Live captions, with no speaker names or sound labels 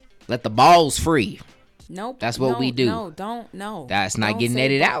Let the balls free. Nope. That's what we do. No, don't. No. That's not Don't getting say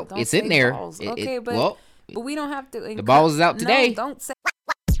edited ball- out. don't It's say in there. balls. Okay, but we don't have to. The balls is out today. No, don't say.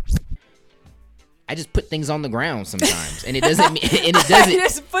 I just put things on the ground sometimes, and it doesn't. And it doesn't. I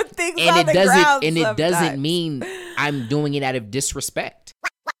just put things on the ground. And it doesn't sometimes. mean I'm doing it out of disrespect.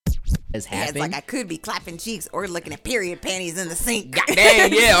 Has Yeah, it's happened. like I could be clapping cheeks or looking at period panties in the sink.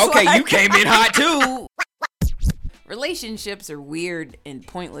 Dang, yeah, okay, Like- you came in hot too. Relationships are weird and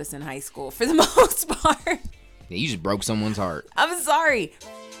pointless in high school for the most part. Yeah, you just broke someone's heart. I'm sorry.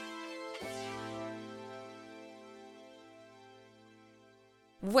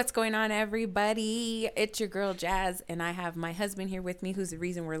 What's going on, everybody? It's your girl Jazz, and I have my husband here with me, who's the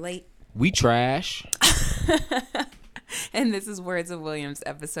reason we're late. We trash. And this is Words of Williams,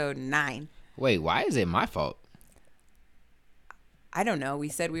 episode 9. Wait, why is it my fault? I don't know. We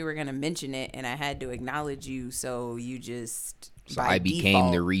said we were going to mention it, and I had to acknowledge you, so you just, So by I became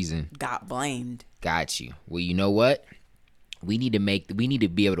default, the reason. got blamed. Got you. Well, you know what? We need to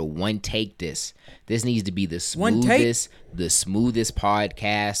be able to one take this. This needs to be the One take? smoothest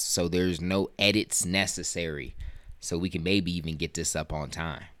podcast, so there's no edits necessary. So we can maybe even get this up on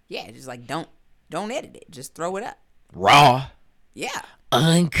time. Yeah, just like don't edit it. Just throw it up. Raw, Yeah.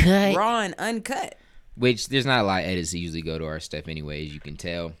 uncut. Raw and uncut. Which there's not a lot of edits that usually go to our stuff anyway, as you can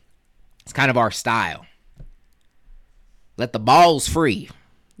tell. It's kind of our style. Let the balls free.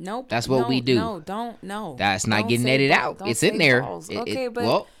 Nope. That's what we do. No. That's not Don't getting say edited ball- out. don't It's say in there. balls. It- Okay,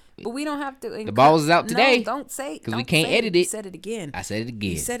 well, but we don't have to. the balls is out today. No, don't say. 'Cause we don't can't say edit You it. said it again. I said it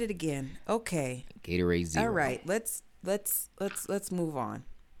again. You said it again. Okay. Gatorade Zero. All right. Let's move on.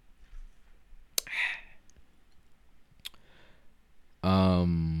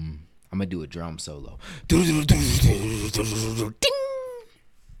 I'm gonna do a drum solo.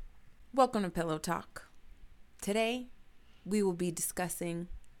 Welcome to Pillow Talk. Today, we will be discussing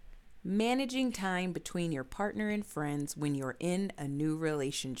managing time between your partner and friends when you're in a new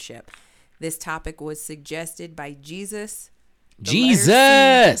relationship. This topic was suggested by Jesus.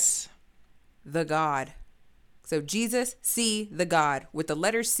 Jesus. The God. So Jesus, C, the God, with the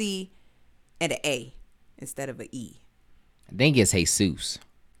letter C and an A instead of an E. I think it's Jesus.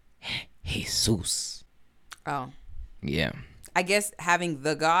 Jesus. Oh. Yeah. I guess having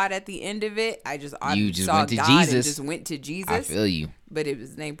the God at the end of it, I just just saw went to God Jesus. and just went to Jesus. I feel you. But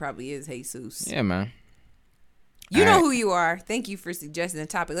his name probably is Jesus. Yeah, man. You All know right. who you are. Thank you for suggesting the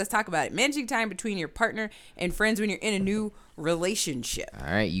topic. Let's talk about it. Managing time between your partner and friends when you're in a new relationship.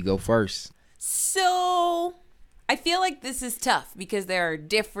 All right, you go first. So I feel like this is tough because there are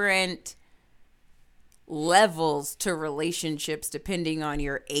different levels to relationships depending on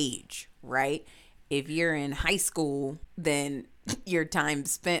your age, right? If you're in high school, then your time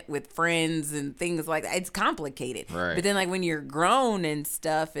spent with friends and things like that, it's complicated. Right. But then like when you're grown and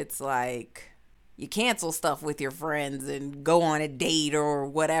stuff, it's like you cancel stuff with your friends and go on a date or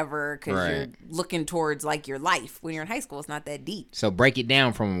whatever because you're looking towards like your life. When you're in high school, it's not that deep. So break it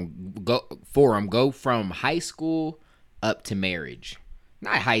down go from high school up to marriage.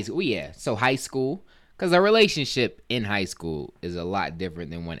 Not high school. Yeah. So high school, because a relationship in high school is a lot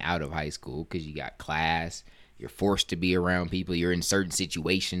different than one out of high school because you got class. You're forced to be around people. You're in certain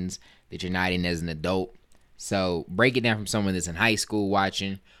situations that you're not in as an adult. So break it down from someone that's in high school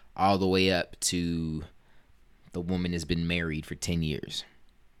watching all the way up to the woman that's been married for 10 years.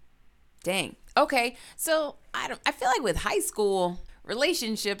 Dang. Okay. So I feel like with high school,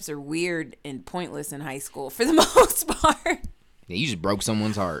 relationships are weird and pointless in high school for the most part. Yeah, you just broke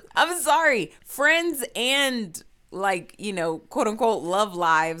someone's heart. I'm sorry. Friends and like, quote unquote love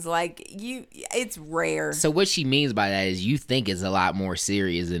lives, it's rare. So what she means by that is you think it's a lot more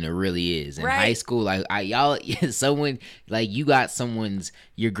serious than it really is. In Right. high school, someone, like you got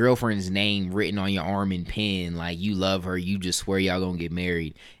your girlfriend's name written on your arm in pen, like you love her, you just swear y'all gonna get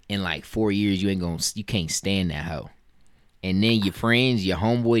married. In like 4 years, you can't stand that hoe. And then your friends, your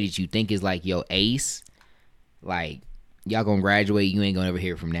homeboy that you think is like your ace, like y'all gonna graduate, you ain't gonna ever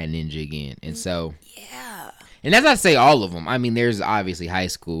hear from that ninja again. And so, Yeah. and that's not to say all of them. I mean, there's obviously high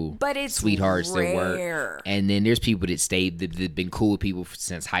school But it's sweethearts that work. rare. And then there's people that've been cool with people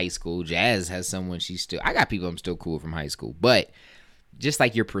since high school. Jazz has someone I got people I'm still cool from high school. But just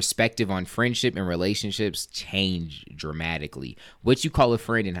like your perspective on friendship and relationships change dramatically. What you call a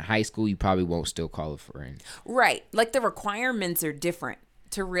friend in high school, you probably won't still call a friend. Right. Like the requirements are different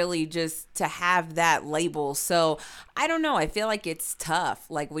to really just to have that label. So I don't know. I feel like it's tough.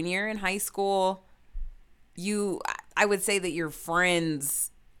 Like when you're in high school, I would say that your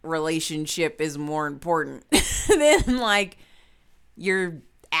friend's relationship is more important than like your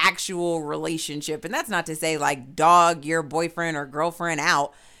actual relationship. And that's not to say like dog your boyfriend or girlfriend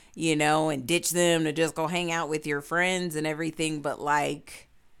out. and ditch them to just go hang out with your friends and everything. But like,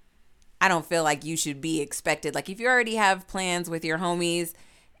 I don't feel like you should be expected. Like, if you already have plans with your homies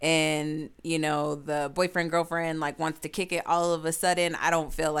and, the boyfriend, girlfriend, like, wants to kick it all of a sudden, I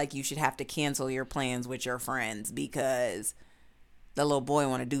don't feel like you should have to cancel your plans with your friends because the little boy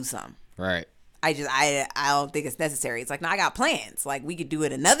want to do something. Right. I don't think it's necessary. It's like, no, I got plans. Like, we could do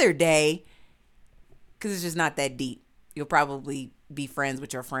it another day because it's just not that deep. You'll probably be friends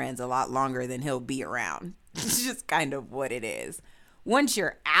with your friends a lot longer than he'll be around. It's just kind of what it is. Once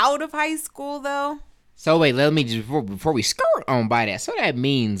you're out of high school, though. So wait, let me just before we skirt on by that. So that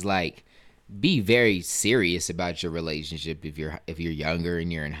means like be very serious about your relationship if you're younger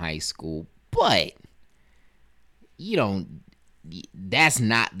and you're in high school, but you don't. That's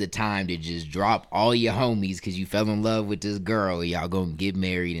not the time to just drop all your homies because you fell in love with this girl. Y'all gonna get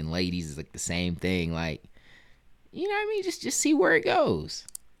married, and ladies is like the same thing. Like, you know what I mean? Just see where it goes.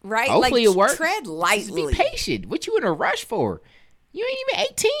 Right? Hopefully like, it works. Tread lightly. Just be patient. What you in a rush for? You ain't even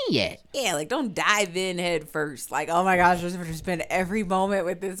 18 yet. Yeah, like, don't dive in head first. Like, oh my gosh, I'm just gonna spend every moment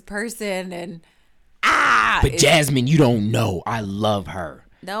with this person and But Jasmine, you don't know. I love her.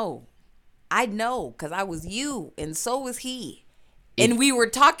 No, I know because I was you and so was he. And we were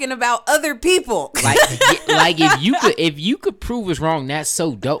talking about other people. Like if you could prove us wrong, that's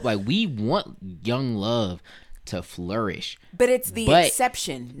so dope. Like, we want young love to flourish. But it's the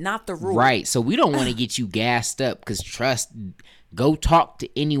exception, not the rule. Right. So we don't want to get you gassed up because go talk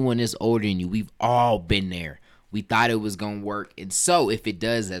to anyone that's older than you. We've all been there. We thought it was going to work. And so if it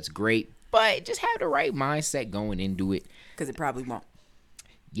does, that's great. But just have the right mindset going into it. Because it probably won't.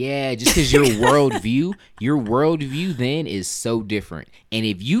 Yeah, just because your worldview then is so different. And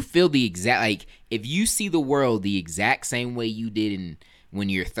if you feel if you see the world the exact same way you did when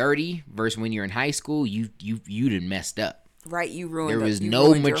you're 30 versus when you're in high school, you done messed up. Right, you ruined. There was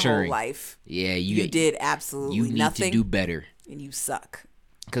no maturing. Your whole life. Yeah, you did absolutely nothing. You need to do better. And you suck.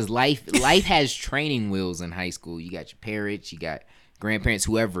 Because life has training wheels in high school. You got your parents, you got grandparents,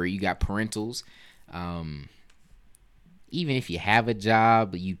 whoever. You got parentals. Even if you have a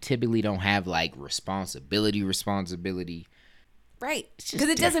job, you typically don't have like responsibility. Right. Because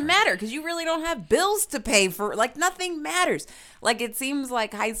it doesn't matter because you really don't have bills to pay for. Like, nothing matters. Like, it seems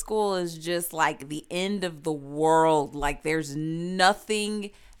like high school is just like the end of the world. Like, there's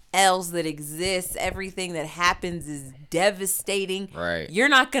nothing else that exists. Everything that happens is devastating. Right. You're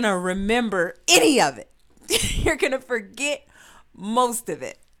not going to remember any of it. You're going to forget most of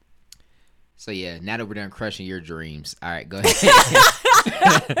it. So yeah, now that we're done crushing your dreams, all right, go ahead.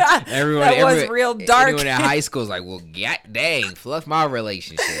 That was real dark. Everyone in high school is like, well, god dang, fluff my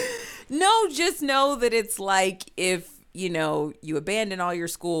relationship. No, just know that it's like if, you abandon all your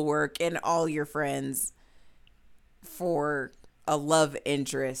schoolwork and all your friends for a love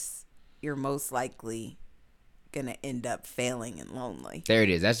interest, you're most likely going to end up failing and lonely. There it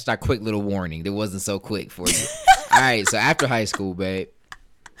is. That's just our quick little warning. That wasn't so quick for you. All right, so after high school, babe.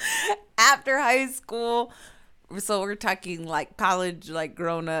 After high school, so we're talking like college, like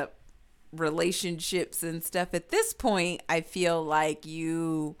grown up relationships and stuff. At this point, I feel like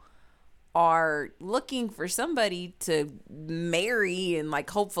you are looking for somebody to marry and like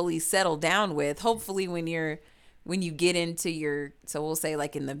hopefully settle down with. Hopefully when you get into so we'll say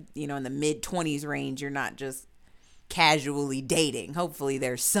like in the in the mid-20s range, you're not just casually dating. Hopefully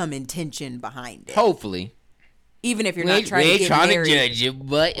there's some intention behind it. Hopefully. Even if you're not trying to get married. To judge you,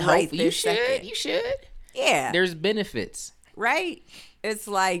 but right you should. You should. Yeah. There's benefits. Right? It's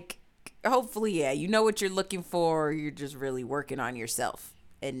like, hopefully, yeah, you know what you're looking for. You're just really working on yourself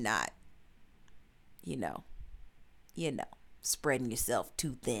and not, spreading yourself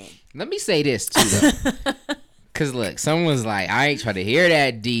too thin. Let me say this, too, though. Because, look, someone's like, I ain't trying to hear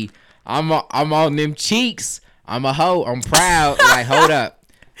that, D. I'm on them cheeks. I'm a hoe. I'm proud. Like, hold up.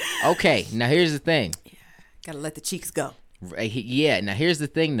 Okay, now here's the thing. Gotta let the cheeks go. Yeah, now here's the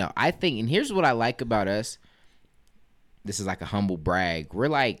thing, though. I think, and here's what I like about us. This is like a humble brag.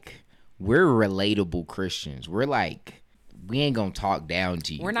 We're relatable Christians. We're like, we ain't gonna talk down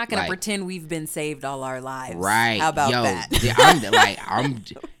to you. We're not gonna pretend we've been saved all our lives. Right. How about that? I'm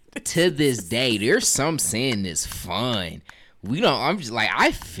to this day, there's some sin that's fun. I'm just like,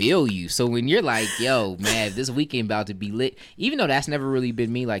 I feel you. So when you're like, yo, man, this weekend about to be lit, even though that's never really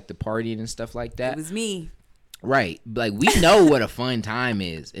been me, like the partying and stuff like that. It was me. Right. Like, we know what a fun time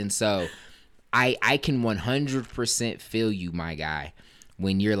is. And so I can 100% feel you, my guy,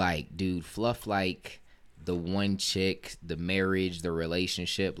 when you're like, dude, fluff like the one chick, the marriage, the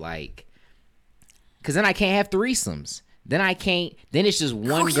relationship, like, because then I can't have threesomes. Then it's just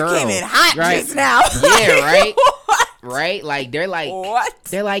one girl. You came in hot right? just now. Yeah, right? right? Like What?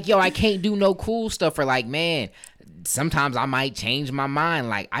 they're like, yo, I can't do no cool stuff. Or like, man, sometimes I might change my mind.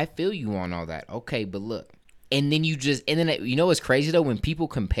 Like, I feel you on all that. Okay, but look. And then you know what's crazy though? When people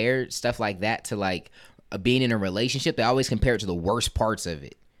compare stuff like that to like being in a relationship, they always compare it to the worst parts of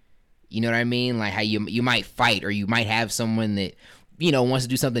it. You know what I mean? Like how you might fight, or you might have someone that, you know, wants to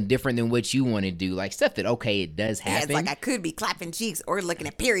do something different than what you want to do. Like stuff that, okay, it does happen. Yeah, it's like I could be clapping cheeks or looking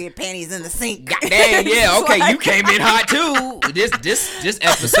at period panties in the sink. God damn, yeah, okay, like, you came in hot too. This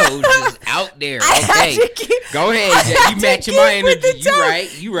episode just out there. Okay, go ahead. You matching my energy.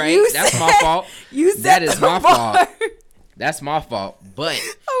 You right. That's my fault. That is my fault. That's my fault. But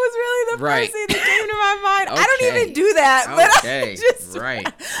that was really the first thing that came to my mind. Okay. I don't even do that. But I just,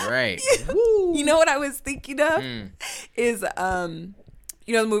 right. You know what I was thinking of is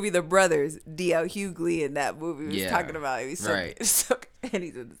you know the movie The Brothers. D.L. Hughley in that movie was talking about he's so and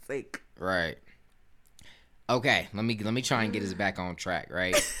he's in the sink. Right. Okay, let me try and get us back on track,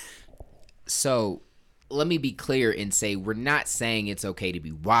 right? So let me be clear and say we're not saying it's okay to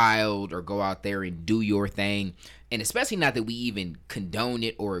be wild or go out there and do your thing. And especially not that we even condone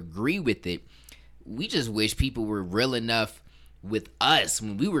it or agree with it. We just wish people were real enough with us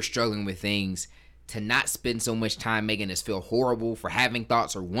when we were struggling with things to not spend so much time making us feel horrible for having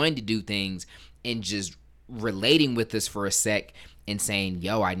thoughts or wanting to do things, and just relating with us for a sec and saying,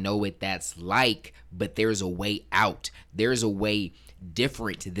 yo, I know what that's like, but there's a way out. There's a way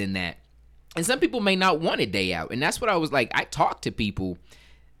different than that. And some people may not want a day out. And that's what I was like. I talk to people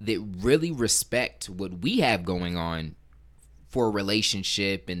that really respect what we have going on for a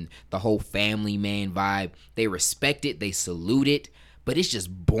relationship and the whole family man vibe. They respect it. They salute it. But it's just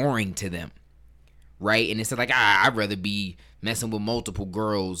boring to them. Right? And it's like, I'd rather be messing with multiple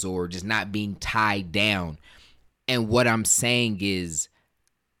girls or just not being tied down. And what I'm saying is,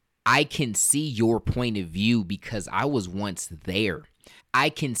 I can see your point of view because I was once there. I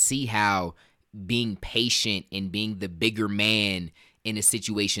can see how being patient and being the bigger man in a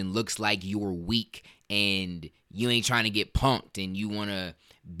situation looks like you're weak and you ain't trying to get punked and you want to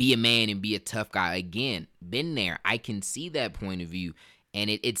be a man and be a tough guy. Again, been there. I can see that point of view. And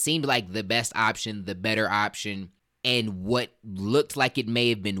it seemed like the best option, the better option. And what looked like it may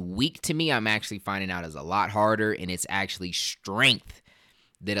have been weak to me, I'm actually finding out is a lot harder. And it's actually strength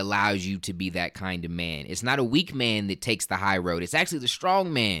that allows you to be that kind of man. It's not a weak man that takes the high road. It's actually the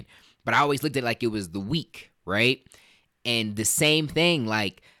strong man. But I always looked at it like it was the weak, right? And the same thing,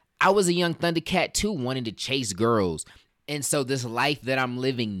 like I was a young Thundercat too, wanting to chase girls. And so this life that I'm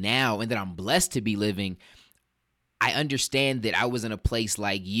living now and that I'm blessed to be living, I understand that I was in a place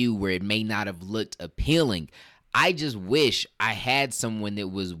like you where it may not have looked appealing. I just wish I had someone that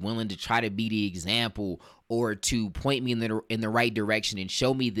was willing to try to be the example or to point me in the right direction and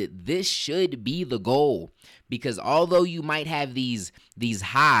show me that this should be the goal. Because although you might have these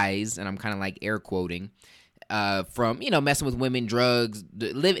highs, and I'm kind of like air quoting, from, you know, messing with women, drugs,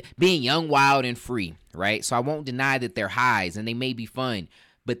 being young, wild, and free, right? So I won't deny that they're highs and they may be fun,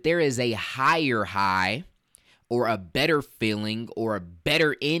 but there is a higher high or a better feeling or a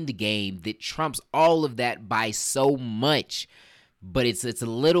better end game that trumps all of that by so much. But it's a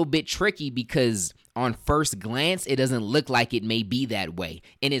little bit tricky because on first glance, it doesn't look like it may be that way.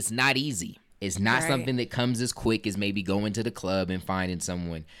 And it's not easy. It's not something that comes as quick as maybe going to the club and finding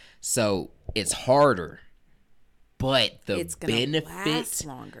someone. So it's harder. But it's gonna last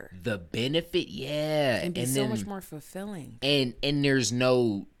longer. The benefit, yeah. It can be so much more fulfilling. And there's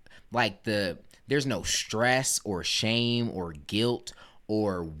no there's no stress or shame or guilt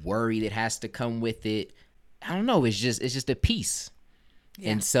or worry that has to come with it. I don't know. It's just a peace.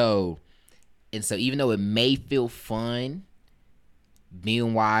 Yeah. And so even though it may feel fun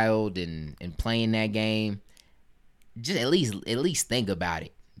being wild and playing that game, just at least think about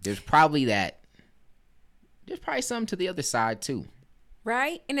it. There's probably something to the other side too.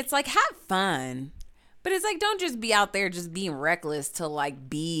 Right? And it's like, have fun. But it's like, don't just be out there just being reckless to like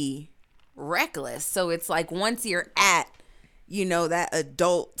be reckless. So it's like once you're at, you know, that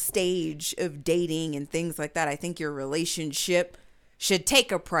adult stage of dating and things like that, I think your relationship should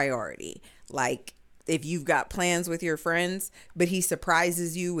take a priority. Like if you've got plans with your friends, but he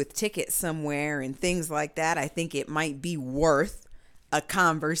surprises you with tickets somewhere and things like that, I think it might be worth a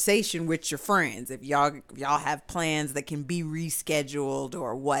conversation with your friends if y'all have plans that can be rescheduled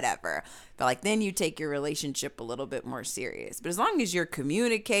or whatever. But like then you take your relationship a little bit more serious. But as long as you're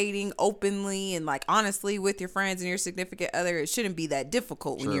communicating openly and like honestly with your friends and your significant other, it shouldn't be that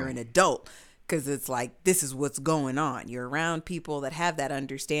difficult when you're an adult, because it's like this is what's going on. You're around people that have that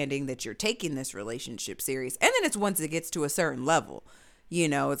understanding that you're taking this relationship serious. And then it's once it gets to a certain level, you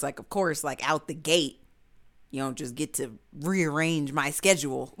know, it's like, of course, like out the gate, you don't just get to rearrange my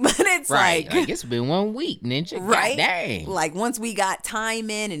schedule. But it's Right. like It's been 1 week, ninja. right? God dang. Like once we got time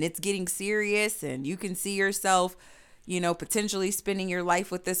in and it's getting serious and you can see yourself, potentially spending your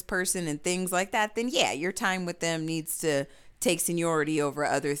life with this person and things like that, then yeah, your time with them needs to take seniority over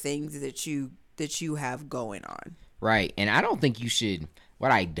other things that you have going on. Right. And I don't think you should.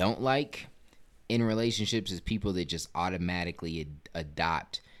 What I don't like in relationships is people that just automatically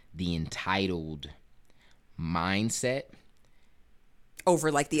adopt the entitled mindset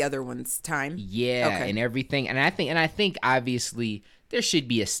Over like the other one's time. Yeah, Okay. and everything. And I think obviously there should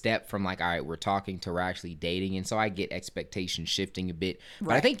be a step from like, all right, we're talking to we're actually dating. And so I get expectation shifting a bit.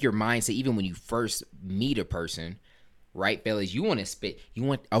 But I Right. think your mindset, even when you first meet a person, right, fellas, you want,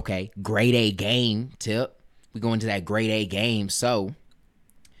 okay, grade A game tip. We go into that grade A game. So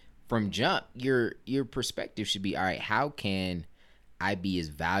from jump, your perspective should be, all right, how can I be as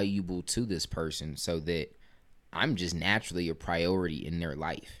valuable to this person so that I'm just naturally a priority in their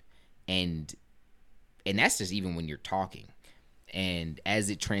life. And that's just even when you're talking. And as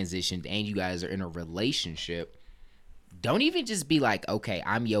it transitioned and you guys are in a relationship, don't even just be like, okay,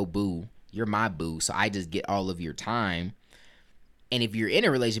 I'm your boo, you're my boo, so I just get all of your time. And if you're in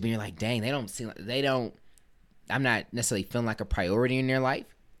a relationship and you're like, dang, I'm not necessarily feeling like a priority in their life,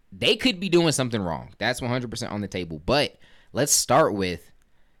 they could be doing something wrong. That's 100% on the table. But let's start with,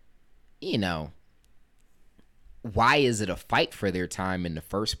 why is it a fight for their time in the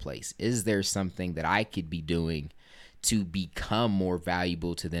first place? Is there something that I could be doing to become more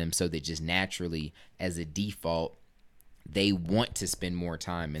valuable to them so that just naturally, as a default, they want to spend more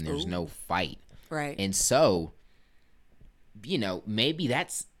time and there's no fight? Right. And so, maybe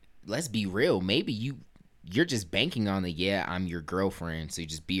let's be real. Maybe you're just banking on I'm your girlfriend, so you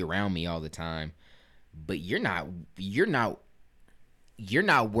just be around me all the time. But you're not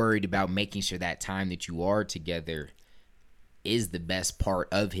worried about making sure that time that you are together is the best part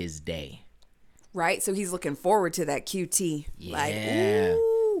of his day. Right. So he's looking forward to that QT. Yeah. Like,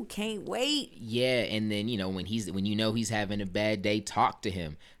 ooh, can't wait. Yeah, and then when he's having a bad day, talk to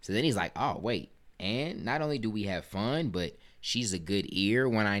him. So then he's like, oh wait, and not only do we have fun, but she's a good ear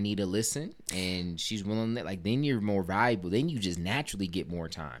when I need to listen, and she's willing to, like, then you're more valuable. Then you just naturally get more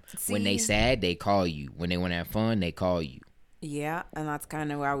time. When they sad, they call you. When they want to have fun, they call you. Yeah, and that's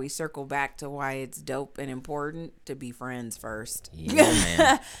kind of why we circle back to why it's dope and important to be friends first. Yeah,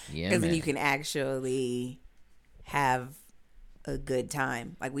 man. Yeah, Because then man. you can actually have a good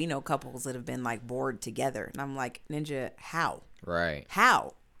time. Like, we know couples that have been like bored together, and I'm like, Ninja, how? Right.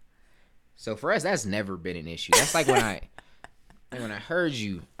 How? So for us, that's never been an issue. That's like when I heard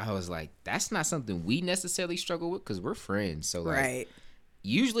you, I was like, that's not something we necessarily struggle with because we're friends. So like, Right.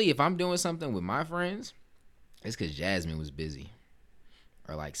 usually if I'm doing something with my friends, it's because Jasmine was busy,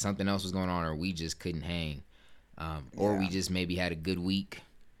 or like something else was going on, or we just couldn't hang, or we just maybe had a good week,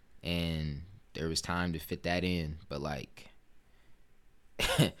 and there was time to fit that in. But like,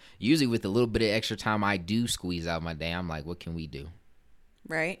 usually with a little bit of extra time I do squeeze out my day, I'm like, what can we do?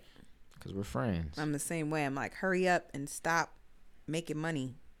 Right. Because we're friends. I'm the same way. I'm like, hurry up and stop making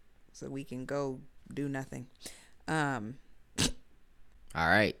money so we can go do nothing. All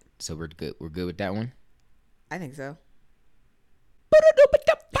right, so we're good. We're good with that one. I think so.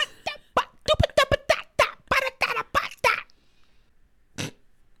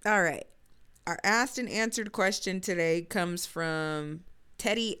 All right. Our asked and answered question today comes from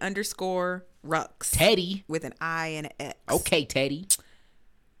Teddy_Rux. Teddy. With an I and an X. Okay, Teddy.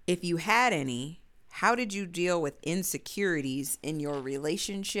 If you had any, how did you deal with insecurities in your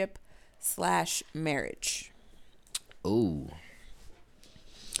relationship/marriage? Ooh.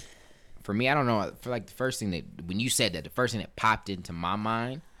 For me, I don't know. For like the first thing that, when you said that, the first thing that popped into my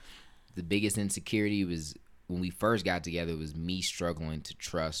mind, the biggest insecurity was when we first got together, was me struggling to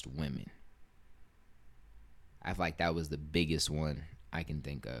trust women. I feel like that was the biggest one I can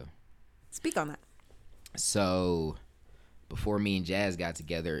think of. Speak on that. So before me and Jazz got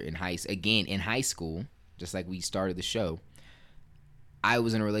together in high school, just like we started the show, I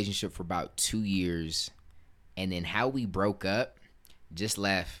was in a relationship for about 2 years, and then how we broke up just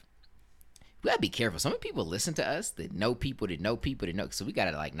left. We gotta be careful. Some people listen to us that know people that know people that know, so we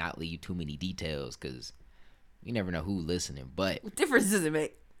gotta like not leave too many details because you never know who's listening. But What difference does it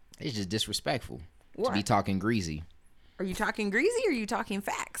make? it's just disrespectful to What? be talking greasy. Are you talking greasy or are you talking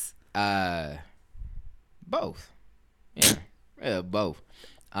facts? Both. Yeah, both.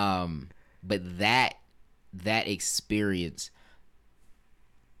 But that experience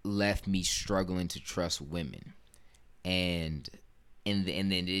left me struggling to trust women, and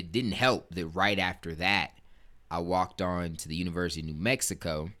then it didn't help that right after that, I walked on to the University of New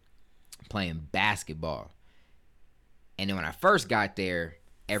Mexico playing basketball, And then when I first got there,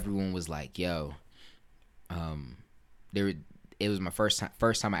 everyone was like, "Yo, there." It was my first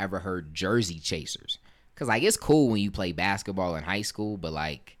time I ever heard Jersey Chasers. Cause like it's cool when you play basketball in high school, but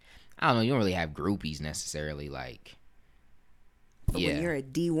like I don't know, you don't really have groupies necessarily. Like, but when you're a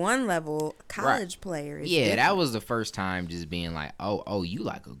D1 level college player, it's different. That was the first time just being like, oh, you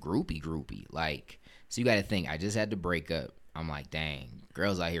like a groupie. Like, so you got to think. I just had to break up. I'm like, dang,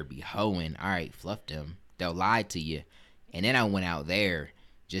 girls out here be hoeing. All right, fluff them. They'll lie to you. And then I went out there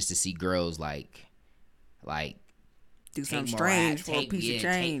just to see girls like do something strange for a piece of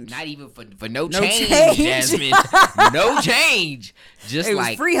change. Not even for no change, Jasmine. No change. Just it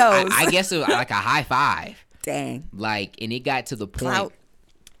like was free hoes. I guess it was like a high five. Dang. Like, and it got to the point, Clout.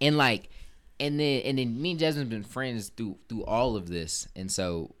 and like, and then me and Jasmine been friends through all of this, and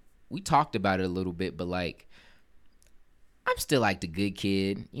so we talked about it a little bit, but like, I'm still like the good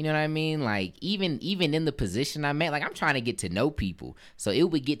kid, you know what I mean? Like, even in the position I'm at, like I'm trying to get to know people, so it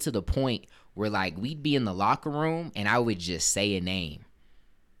would get to the point where like we'd be in the locker room and I would just say a name,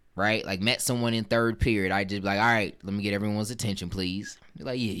 right? Like met someone in third period, I'd just be like, all right, let me get everyone's attention, please. Be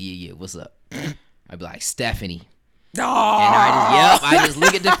like, yeah, what's up? I'd be like, Stephanie. Oh. And I just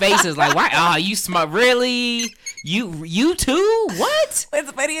look at the faces like, why? Oh, you smart, really? You too? What?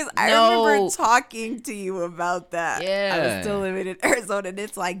 What's funny is I remember talking to you about that. Yeah. I was still living in Arizona, and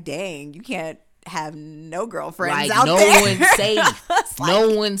it's like, dang, you can't have no girlfriends like, out no there. One's safe. No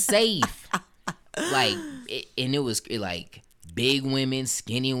one's safe. Like, and it was like big women,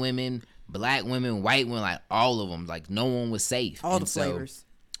 skinny women, black women, white women, like all of them. Like no one was safe. All the flavors.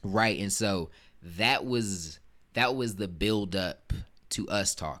 Right, and so that was the build up to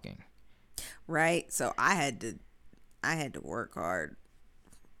us talking. Right. So I had to work hard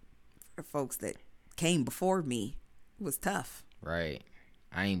for folks that came before me. It was tough. Right.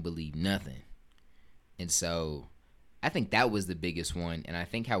 I ain't believe nothing. And so I think that was the biggest one. And I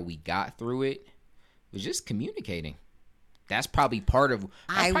think how we got through it was just communicating. That's probably part of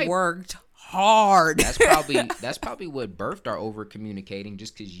I worked hard. That's probably what birthed our over communicating,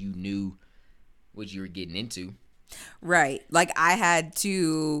 just because you knew what you were getting into. Right. Like I had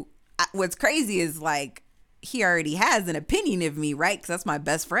to. What's crazy is like he already has an opinion of me, right? Because that's my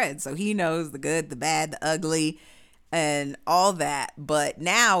best friend, so he knows the good, the bad, the ugly, and all that. But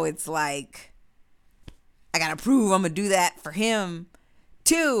now it's like I gotta prove I'm gonna do that for him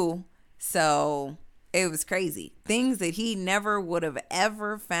too. So it was crazy. Things that he never would have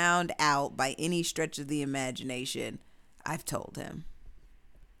ever found out by any stretch of the imagination, I've told him.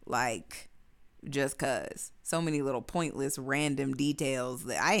 Like, just cause. So many little pointless random details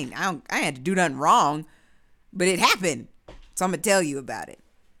that I had to do nothing wrong, but it happened. So I'm gonna tell you about it.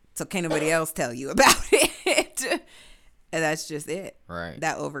 So can't nobody else tell you about it. And that's just it. Right.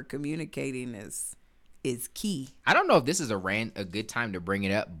 That over communicating is key. I don't know if this is a good time to bring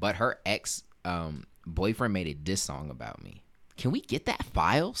it up, but her ex boyfriend made a diss song about me. Can we get that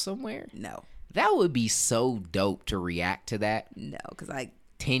file somewhere? No. That would be so dope to react to that. No, because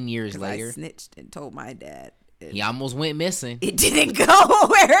 10 years later. I snitched and told my dad. He almost went missing. It didn't go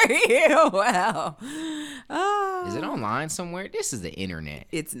very well. Is it online somewhere? This is the internet.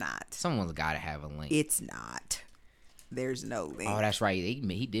 It's not. Someone's got to have a link. It's not. There's no link. Oh, that's right.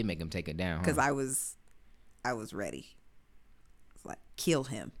 He did make him take it down. Because I was ready. It's like, kill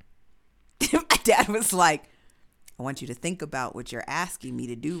him. My dad was like, I want you to think about what you're asking me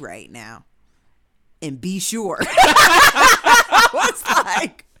to do right now. And be sure. I was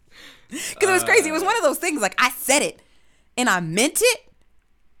like, because it was crazy. It was one of those things, like, I said it and I meant it,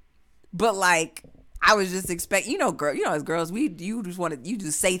 but like, I was just expecting, as girls, you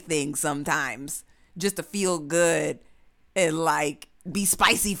just say things sometimes just to feel good and like be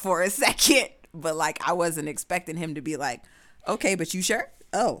spicy for a second. But like, I wasn't expecting him to be like, okay, but you sure?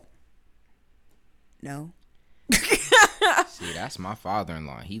 Oh, no. See, that's my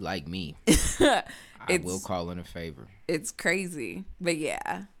father-in-law. He like me. I will call in a favor. It's crazy. But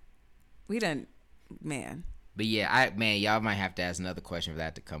yeah, we done, man. But yeah, y'all might have to ask another question for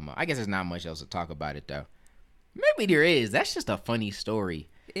that to come up. I guess there's not much else to talk about it though. Maybe there is. That's just a funny story.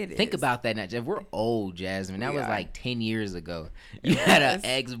 Think about that now, Jeff. We're old, Jasmine. That was like 10 years ago. You had an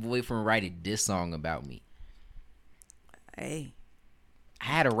ex-boyfriend write a diss song about me. Hey. I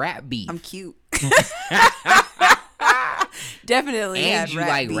had a rap beef. I'm cute. Definitely. And you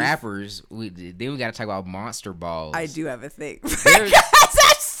like beef. rappers. Then we got to talk about Monster Balls. I do have a thing.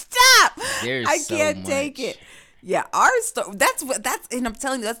 Stop. I can't take it. Yeah, our story. And I'm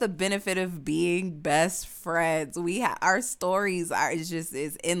telling you, that's the benefit of being best friends. Our stories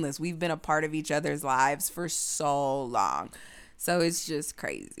is endless. We've been a part of each other's lives for so long, so it's just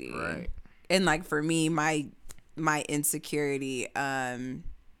crazy. Right. And like for me, my my insecurity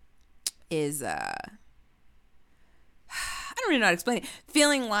is I don't even know how to explain it.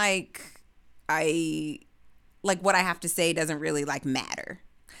 Feeling like what I have to say doesn't really like matter.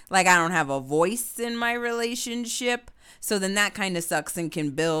 Like I don't have a voice in my relationship. So then that kind of sucks and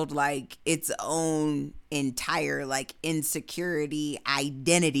can build like its own entire like insecurity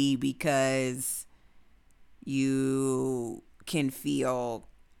identity, because you can feel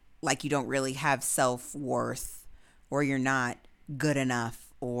like you don't really have self-worth, or you're not good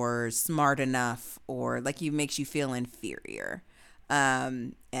enough or smart enough, or like it makes you feel inferior.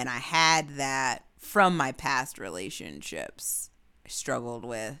 And I had that from my past relationships. I struggled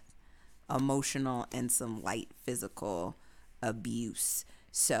with emotional and some light physical abuse.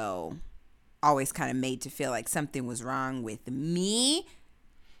 So always kind of made to feel like something was wrong with me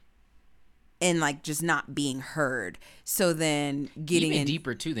and like just not being heard. So then getting even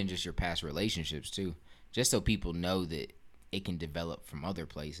deeper too than just your past relationships too, just so people know that it can develop from other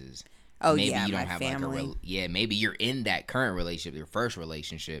places. Oh, maybe yeah, you don't my have family. like maybe you're in that current relationship, your first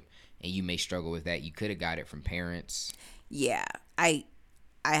relationship, and you may struggle with that. You could have got it from parents. Yeah, I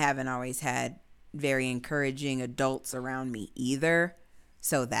haven't always had very encouraging adults around me either.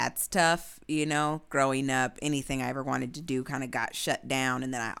 So that's tough, you know. Growing up, anything I ever wanted to do kind of got shut down,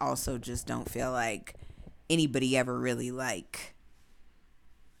 and then I also just don't feel like anybody ever really like,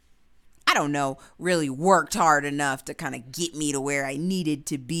 I don't know, really worked hard enough to kind of get me to where I needed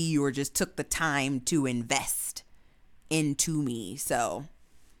to be, or just took the time to invest into me. So,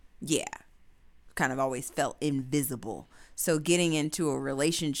 yeah, kind of always felt invisible. So getting into a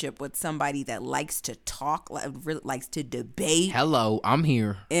relationship with somebody that likes to talk, likes to debate, Hello, I'm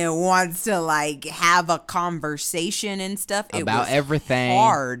here. and wants to like have a conversation and stuff, it About was everything.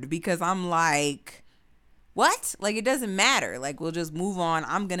 hard, because I'm like, what? Like, it doesn't matter. Like, we'll just move on.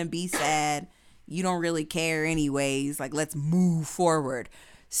 I'm going to be sad. You don't really care anyways. Like, let's move forward.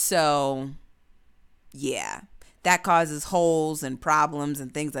 So, yeah, that causes holes and problems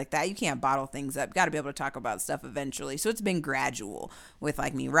and things like that. You can't bottle things up. You got to be able to talk about stuff eventually. So it's been gradual with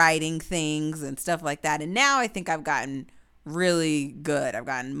like me writing things and stuff like that. And now I think I've gotten really good. I've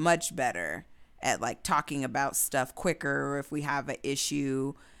gotten much better at like talking about stuff quicker if we have an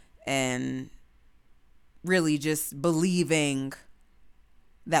issue, and really just believing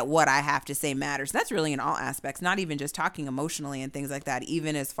that what I have to say matters. That's really in all aspects, not even just talking emotionally and things like that.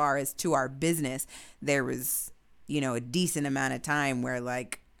 Even as far as to our business, there was, you know, a decent amount of time where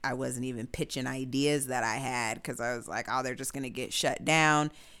like I wasn't even pitching ideas that I had, because I was like, oh, they're just going to get shut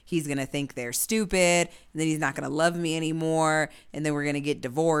down. He's going to think they're stupid, and then he's not going to love me anymore, and then we're going to get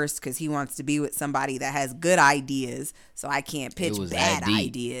divorced because he wants to be with somebody that has good ideas, so I can't pitch bad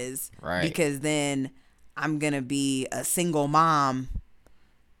ideas, right? Because then I'm going to be a single mom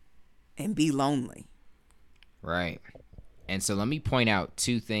and be lonely. Right. And so let me point out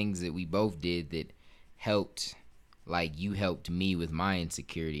two things that we both did that helped. Like, you helped me with my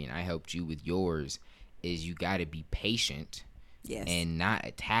insecurity and I helped you with yours. Is you got to be patient. Yes. And not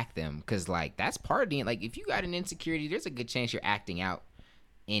attack them, because like that's part of the, like, if you got an insecurity, there's a good chance you're acting out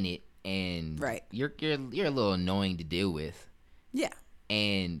in it, and right, you're a little annoying to deal with. Yeah.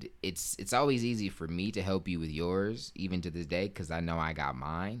 And it's always easy for me to help you with yours, even to this day, because I know I got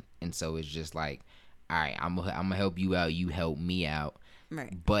mine. And so it's just like, all right, I'm gonna help you out, you help me out.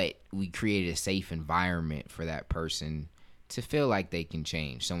 Right. But we created a safe environment for that person to feel like they can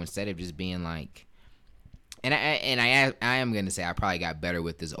change. So instead of just being like, and I am gonna say I probably got better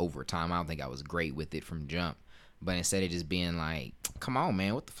with this over time. I don't think I was great with it from jump. But instead of just being like, come on,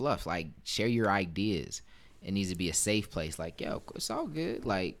 man, what the fluff? Like, share your ideas. It needs to be a safe place. Like, yo, it's all good.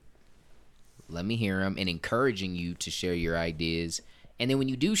 Like, let me hear them, and encouraging you to share your ideas. And then when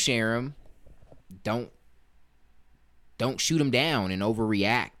you do share them, don't shoot them down and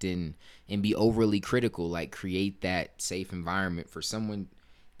overreact and be overly critical. Like, create that safe environment for someone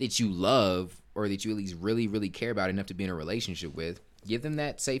that you love, or that you at least really, really care about enough to be in a relationship with. Give them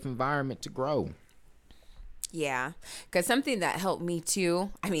that safe environment to grow. Yeah, because something that helped me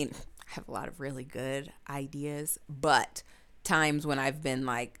too, I mean, I have a lot of really good ideas, but times when I've been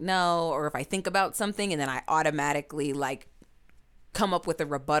like, no, or if I think about something and then I automatically like come up with a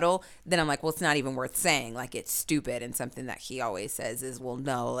rebuttal, then I'm like, well, it's not even worth saying. Like, it's stupid. And something that he always says is, well,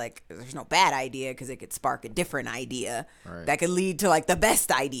 no, like, there's no bad idea, because it could spark a different idea that could lead to like the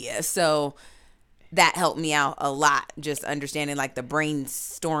best idea. So that helped me out a lot, just understanding like the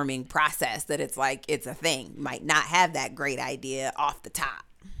brainstorming process, that it's like, it's a thing. Might not have that great idea off the top.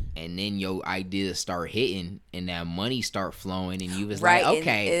 and then your ideas start hitting and that money start flowing and you was right. like,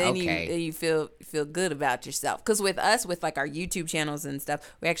 okay, and okay. you feel good about yourself. Because with us, with like our YouTube channels and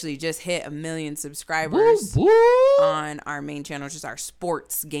stuff, we actually just hit 1 million subscribers Woo, woo. on our main channel, which is our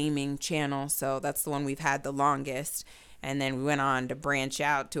sports gaming channel. So that's the one we've had the longest. And then we went on to branch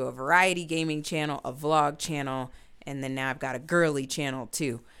out to a variety gaming channel, a vlog channel, and then now I've got a girly channel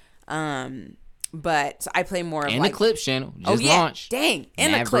too. But so I play more of and like the Clips channel just yeah, launched. dang,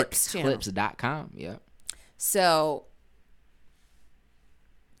 and the Clips channel. Maverickclips.com. Yeah. So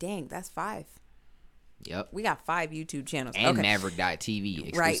dang, that's 5. Yep. We got 5 YouTube channels. And okay. Maverick.tv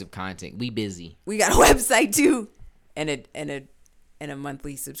exclusive content. We busy. We got a website too, and a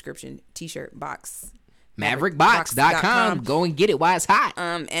monthly subscription t-shirt box. Maverickbox.com. Go and get it while it's hot.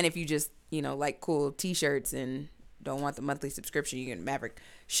 And if you just like cool t-shirts and don't want the monthly subscription, you can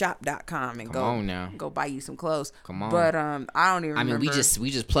maverickshop.com and go buy you some clothes. Come on. But I don't even remember. we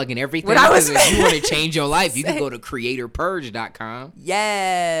just plugging everything. What I was if you want to change your life, you can go to creatorpurge.com.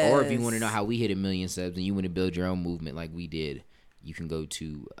 Yes. Or if you want to know how we hit 1 million subs and you want to build your own movement like we did, you can go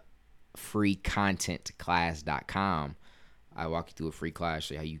to freecontentclass.com. I walk you through a free class,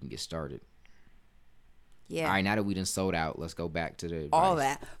 show you how you can get started. Yeah. All right, now that we done sold out, let's go back to the all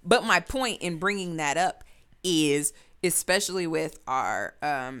that. But my point in bringing that up is, especially with our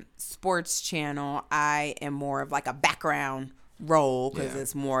sports channel, I am more of like a background role because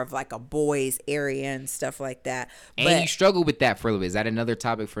it's more of like a boys area and stuff like that. And you struggle with that for a little bit. Is that another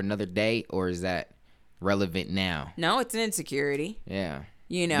topic for another day, or is that relevant now? No, it's an insecurity. Yeah.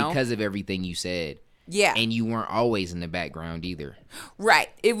 Because of everything you said. Yeah. And you weren't always in the background either. Right.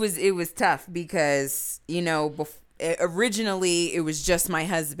 It was tough because, originally it was just my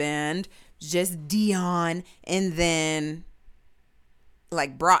husband, just Dion, and then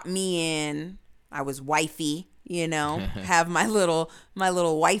like brought me in. I was wifey, have my little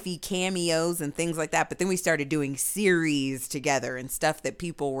wifey cameos and things like that. But then we started doing series together and stuff that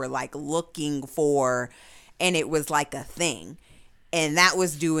people were like looking for, and it was like a thing. And that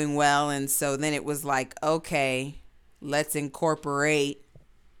was doing well. And so then it was like, okay, let's incorporate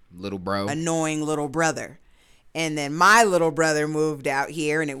little bro, annoying little brother. And then my little brother moved out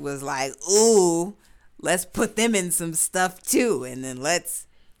here, and it was like, ooh, let's put them in some stuff too. And then let's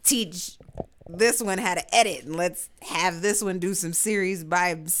teach this one how to edit, and let's have this one do some series by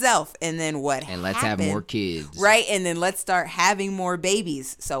himself. And then let's have more kids. Right. And then let's start having more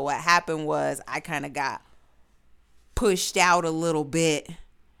babies. So what happened was I kind of got pushed out a little bit,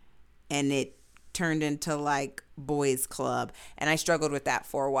 and it turned into like boys club, and I struggled with that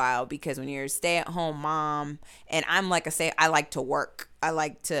for a while because when you're a stay-at-home mom, and I'm like I like to work, I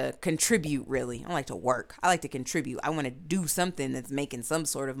like to contribute. Really, I like to work, I like to contribute. I want to do something that's making some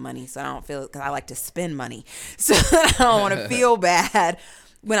sort of money, so I don't feel, because I like to spend money, so I don't want to feel bad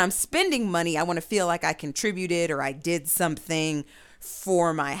when I'm spending money. I want to feel like I contributed or I did something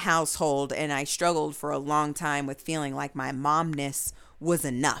for my household. And I struggled for a long time with feeling like my momness was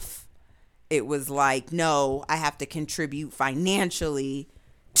enough. It was like, no, I have to contribute financially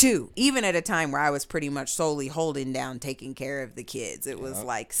too, even at a time where I was pretty much solely holding down, taking care of the kids. It was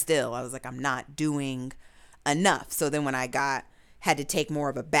like, still, I was like, I'm not doing enough. So then when I had to take more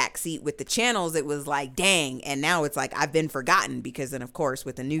of a backseat with the channels, it was like, dang. And now it's like I've been forgotten, because then of course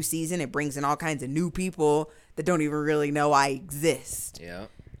with the new season, it brings in all kinds of new people that don't even really know I exist. Yeah.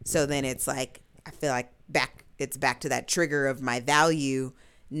 So then it's like, I feel like it's back to that trigger of my value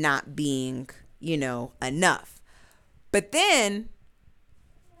not being, enough. But then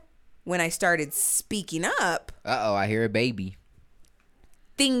when I started speaking up, I hear a baby.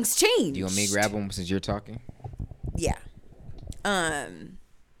 Things changed. Do you want me to grab them since you're talking? Yeah.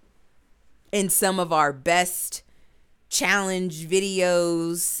 In some of our best challenge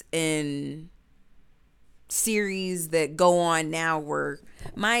videos and series that go on now were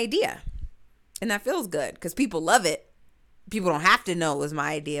my idea. And that feels good because people love it. People don't have to know it was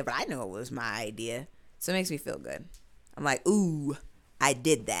my idea, but I know it was my idea. So it makes me feel good. I'm like, ooh, I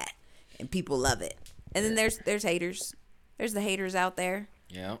did that. And people love it. And then there's haters. There's the haters out there.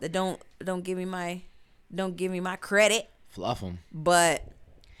 Yeah. That don't give me my credit. Fluff them. But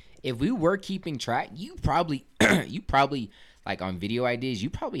if we were keeping track, you probably like on video ideas, you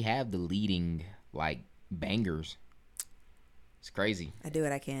probably have the leading like bangers. It's crazy. I do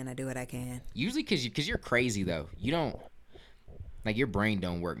what I can. Usually because you're crazy though. You don't, like, your brain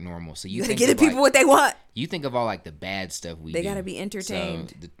don't work normal. So you gotta give the people what they want. You think of all like the bad stuff They gotta be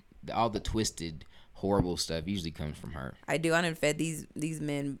entertained. So all the twisted, horrible stuff usually comes from her. I do. I done fed these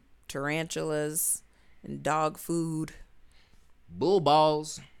men tarantulas and dog food. Bull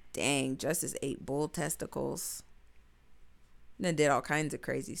balls. Dang, Justice ate bull testicles. Then did all kinds of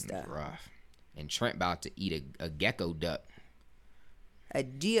crazy stuff. Rough. And Trent about to eat a gecko duck.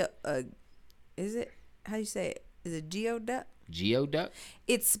 Is it? How do you say it? Is it geoduck? Geoduck?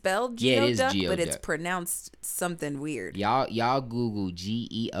 It's spelled geoduck, Yeah, it is geoduck, but it's pronounced something weird. Y'all Google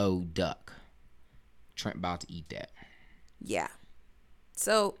GEO duck. Trent about to eat that. Yeah.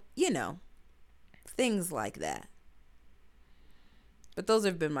 So, things like that. But those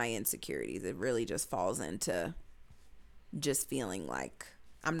have been my insecurities. It really just falls into just feeling like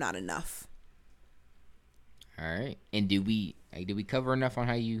I'm not enough. All right. And did we cover enough on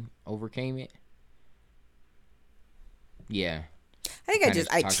how you overcame it? Yeah. I think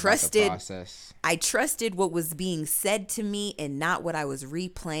I trusted what was being said to me and not what I was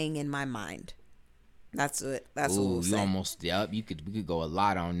replaying in my mind. That's what we'll say. We could go a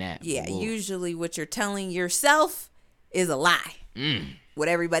lot on that. Yeah, usually what you're telling yourself is a lie. What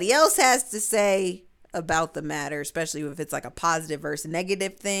everybody else has to say about the matter, especially if it's like a positive versus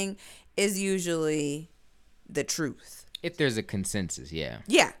negative thing, is usually the truth. If there's a consensus, yeah.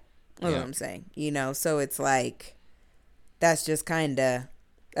 Yeah. That's what I'm saying. So it's like that's just kind of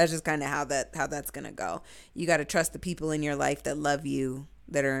how that's going to go. You got to trust the people in your life that love you,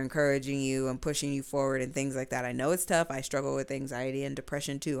 that are encouraging you and pushing you forward and things like that. I know it's tough. I struggle with anxiety and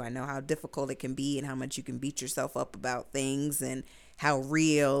depression too. I know how difficult it can be and how much you can beat yourself up about things and how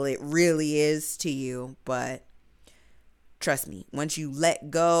real it really is to you. But trust me, once you let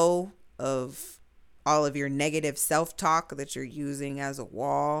go of all of your negative self-talk that you're using as a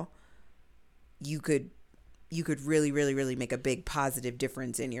wall, you could really, really, really make a big positive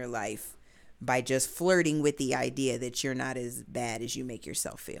difference in your life by just flirting with the idea that you're not as bad as you make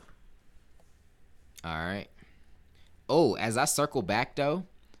yourself feel. All right. Oh, as I circle back though,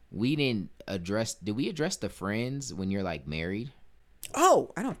 did we address the friends when you're like married?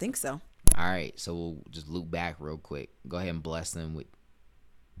 Oh, I don't think so. All right. So we'll just loop back real quick. Go ahead and bless them with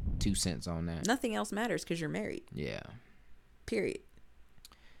 2 cents on that. Nothing else matters because you're married. Yeah. Period.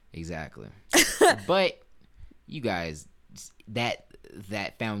 Exactly. But you guys,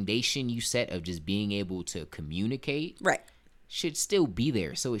 that foundation you set of just being able to communicate, right, should still be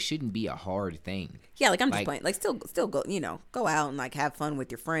there. So it shouldn't be a hard thing. Yeah, like I'm just playing, like still go, go out and like have fun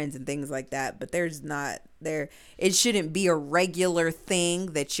with your friends and things like that. But it shouldn't be a regular thing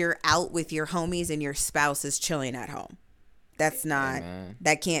that you're out with your homies and your spouse is chilling at home. That's not,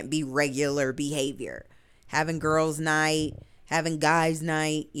 that can't be regular behavior. Having girls' night, having guys'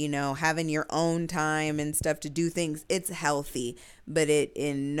 night, having your own time and stuff to do things, it's healthy, but it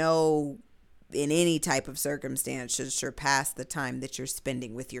in any type of circumstance should surpass the time that you're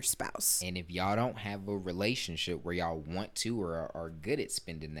spending with your spouse. And if y'all don't have a relationship where y'all want to or are good at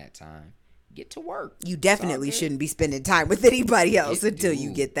spending that time, get to work. You definitely shouldn't be spending time with anybody else until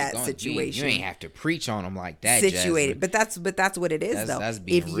you get that situation. You ain't have to preach on them like that, situated. Jasmine. But that's what it is, though.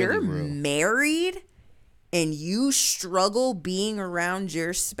 If you're married and you struggle being around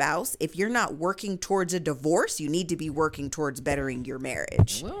your spouse, if you're not working towards a divorce, you need to be working towards bettering your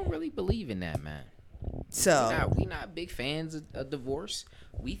marriage. We don't really believe in that, man. So we not big fans of divorce.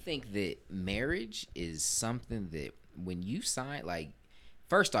 We think that marriage is something that when you sign, like,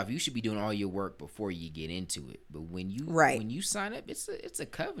 first off, you should be doing all your work before you get into it. But when you sign up, it's a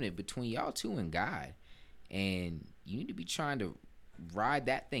covenant between y'all two and God, and you need to be trying to ride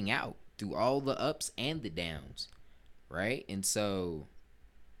that thing out through all the ups and the downs, right? And so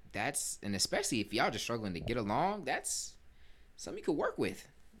and especially if y'all just struggling to get along, that's something you can work with,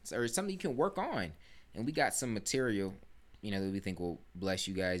 or something you can work on. And we got some material, that we think will bless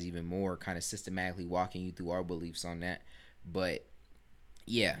you guys even more, kind of systematically walking you through our beliefs on that. But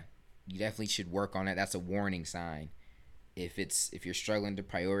yeah, you definitely should work on that. That's a warning sign. If you're struggling to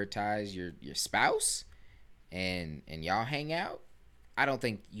prioritize your spouse and y'all hang out, I don't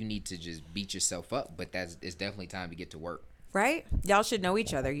think you need to just beat yourself up, but it's definitely time to get to work. Right? Y'all should know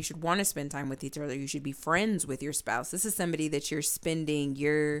each other. You should want to spend time with each other. You should be friends with your spouse. This is somebody that you're spending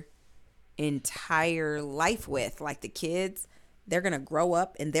your entire life with. Like the kids, they're going to grow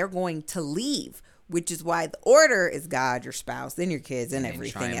up and they're going to leave, which is why the order is God, your spouse, then your kids, and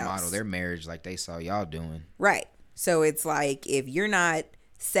everything try and else. Model their marriage like they saw y'all doing. Right. So it's like if you're not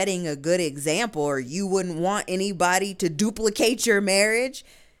setting a good example, or you wouldn't want anybody to duplicate your marriage,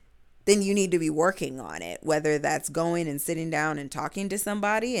 then you need to be working on it. Whether that's going and sitting down and talking to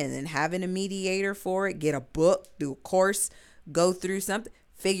somebody and then having a mediator for it, get a book, do a course, go through something,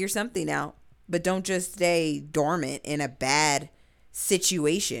 figure something out. But don't just stay dormant in a bad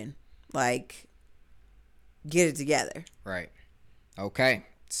situation. Like, get it together. Right. Okay.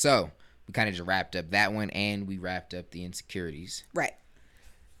 So we kind of just wrapped up that one, and we wrapped up the insecurities. Right.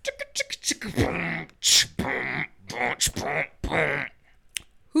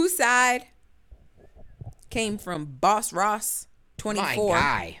 Whose side came from Boss Ross 24?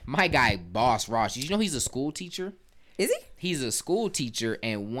 My guy, Boss Ross. Did you know he's a school teacher? Is he? He's a school teacher,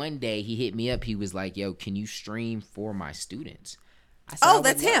 and one day he hit me up. He was like, "Yo, can you stream for my students?" I said, Oh,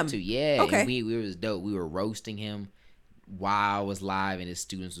 that's him. Yeah. Okay. And we was dope. We were roasting him while I was live, and his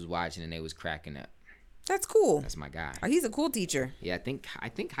students was watching, and they was cracking up. That's cool. That's my guy. Oh, he's a cool teacher. Yeah, I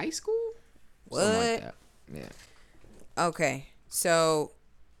think high school. What? Something like that. Yeah. Okay, so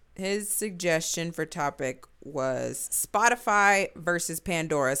his suggestion for topic was Spotify versus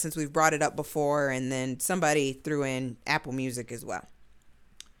Pandora, since we've brought it up before, and then somebody threw in Apple Music as well.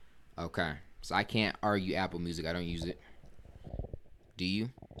 Okay, so I can't argue Apple Music. I don't use it. Do you?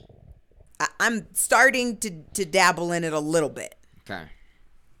 I'm starting to dabble in it a little bit. Okay.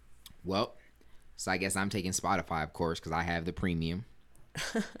 Well, so I guess I'm taking Spotify, of course, because I have the premium.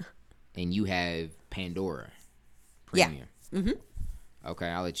 And you have Pandora premium. Yeah. Mm-hmm. Okay,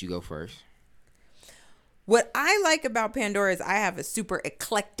 I'll let you go first. What I like about Pandora is I have a super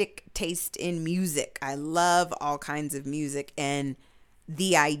eclectic taste in music. I love all kinds of music, and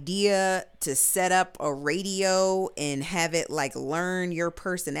the idea to set up a radio and have it like learn your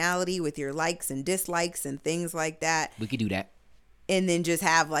personality with your likes and dislikes and things like that, We could do that. and then just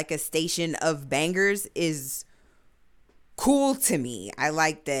have like a station of bangers is cool to me. I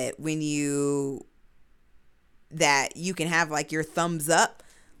like that that you can have like your thumbs up,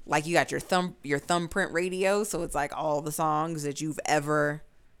 like you got your thumbprint radio, so it's like all the songs that you've ever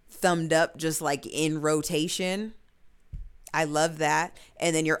thumbed up just like in rotation. I love that.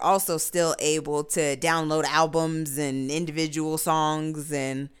 And then you're also still able to download albums and individual songs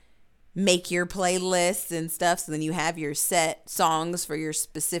and make your playlists and stuff. So then you have your set songs for your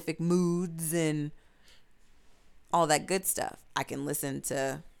specific moods and all that good stuff. I can listen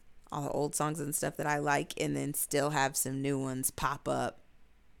to all the old songs and stuff that I like and then still have some new ones pop up.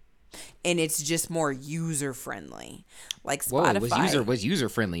 And it's just more user friendly. Like Spotify. Whoa, what's user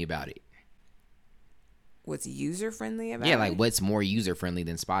friendly about it? What's user friendly about it? Yeah, like what's more user friendly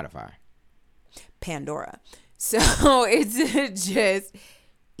than Spotify? Pandora. So it's just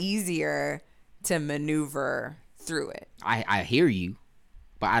easier to maneuver through it. I hear you,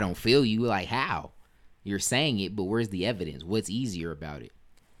 but I don't feel you. Like how? You're saying it, but where's the evidence? What's easier about it?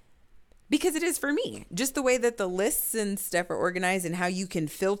 Because it is for me. Just the way that the lists and stuff are organized and how you can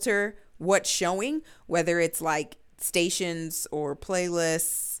filter what's showing, whether it's like stations or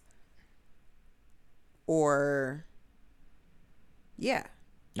playlists or yeah.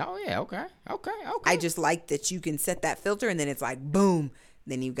 Oh yeah, okay. I just like that you can set that filter and then it's like boom.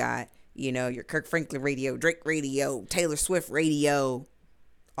 Then you got, your Kirk Franklin radio, Drake radio, Taylor Swift radio,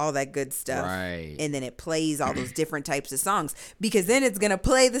 all that good stuff. Right. And then it plays all those different types of songs, because then it's going to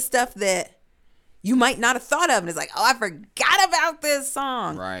play the stuff that you might not have thought of. And it's like, oh, I forgot about this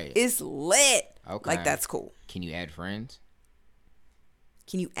song. Right. It's lit. Okay. Like, that's cool. Can you add friends?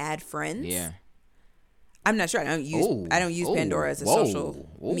 Can you add friends? Yeah. I'm not sure. I don't use Pandora as a social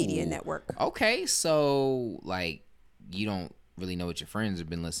media network. Okay, so like you don't really know what your friends have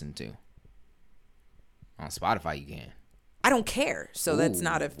been listening to. On Spotify you can. I don't care. So that's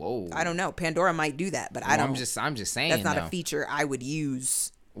not I don't know. Pandora might do that, but I don't. I'm just saying that's not a feature I would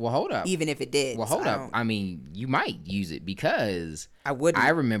use. Well, hold up. Even if it did. Well, hold up. I mean, you might use it because I wouldn't. I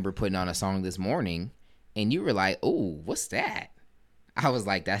remember putting on a song this morning and you were like, "Oh, what's that?" I was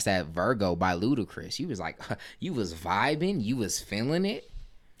like, "That's that Virgo by Ludacris." You was like, you was vibing, you was feeling it.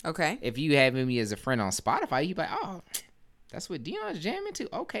 Okay. If you have me as a friend on Spotify, you'd be like, "Oh, that's what Dion's jamming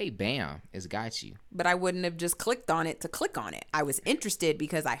to." Okay, bam, it's got you. But I wouldn't have just clicked on it to click on it. I was interested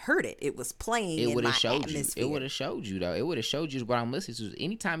because I heard it. It was playing. It would have showed atmosphere. you. It would have showed you though. It would have showed you what I'm listening to.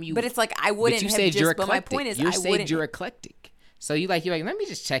 Anytime you. But it's like I wouldn't have just. But my point is, I wouldn't. You're eclectic. So you're like, let me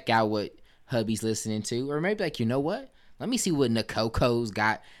just check out what hubby's listening to, or maybe like, you know what? Let me see what Nakoko's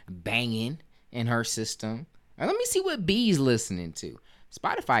got banging in her system. Or let me see what B's listening to.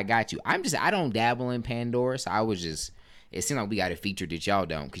 Spotify got you. I don't dabble in Pandora, so it seemed like we got a feature that y'all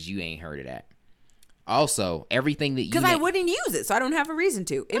don't, because you ain't heard of that. Also, everything that you... Because I wouldn't use it, so I don't have a reason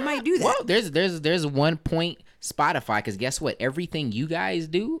to. It might do that. Well, there's 1 point Spotify, because guess what? Everything you guys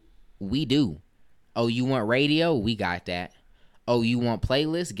do, we do. Oh, you want radio? We got that. Oh, you want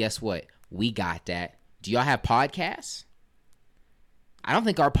playlists? Guess what? We got that. Do y'all have podcasts? I don't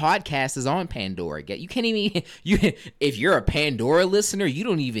think our podcast is on Pandora. You can't even if you're a Pandora listener, you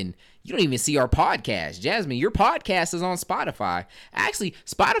don't even see our podcast. Jasmine, your podcast is on Spotify. Actually,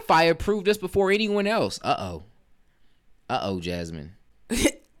 Spotify approved us before anyone else. Uh-oh, Jasmine.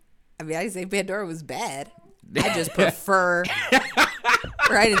 I mean, I didn't say Pandora was bad. I just prefer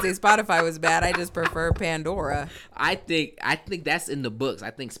I didn't say Spotify was bad. I just prefer Pandora. I think that's in the books.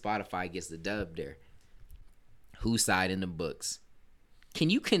 I think Spotify gets the dub there. Whose side in the books? Can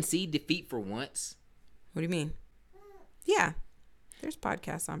you concede defeat for once? What do you mean? Yeah. There's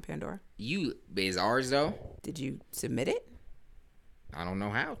podcasts on Pandora. Is ours though? Did you submit it? I don't know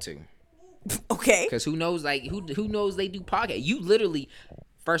how to. Okay. Because who knows? Like who knows they do podcast? You literally,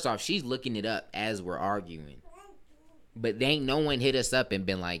 first off, she's looking it up as we're arguing. But they ain't no one hit us up and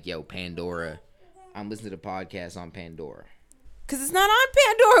been like, "Yo, Pandora, I'm listening to podcasts on Pandora." Because it's not on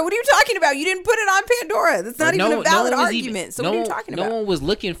Pandora. What are you talking about? You didn't put it on Pandora. That's not even a valid argument. So what are you talking about? No one was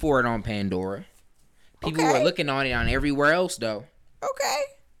looking for it on Pandora. People were looking on it on everywhere else though. Okay.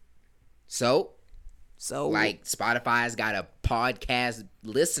 So like Spotify's got a podcast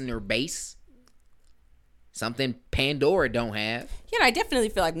listener base. Something Pandora don't have. Yeah, I definitely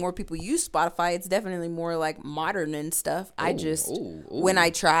feel like more people use Spotify. It's definitely more like modern and stuff. When I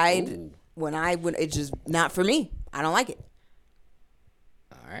tried, it's just not for me. I don't like it.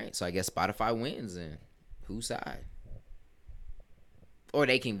 All right, so I guess Spotify wins. And whose side? Or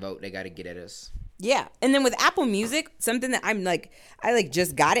they can vote. They got to get at us. Yeah, and then with Apple Music, something that I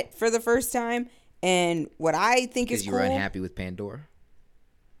just got it for the first time, and what I think is cool. Because you were unhappy with Pandora?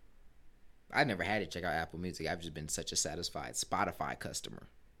 I never had to check out Apple Music. I've just been such a satisfied Spotify customer.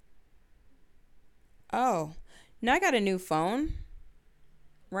 Oh, now I got a new phone,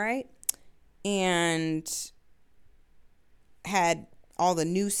 right? And had all the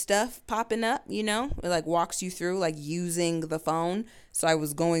new stuff popping up, you know? It like walks you through like using the phone. So I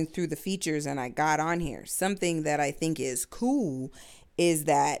was going through the features and I got on here. Something that I think is cool is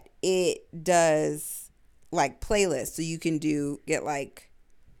that it does like playlists. So you can get like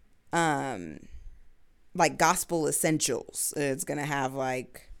gospel essentials. It's gonna have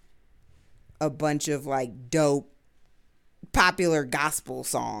like a bunch of like dope popular gospel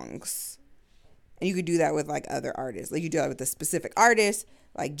songs, and you could do that with like other artists. Like you do that with a specific artist,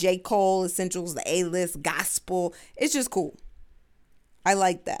 like J. Cole essentials, the A-list gospel. It's just cool. I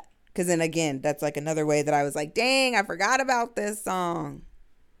like that because then again, that's like another way that I was like, dang, I forgot about this song,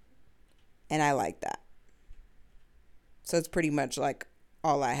 and I like that. So it's pretty much like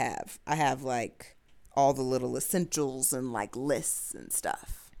all I have. I have like all the little essentials and like lists and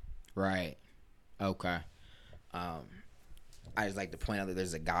stuff. Right. Okay. I just like to point out that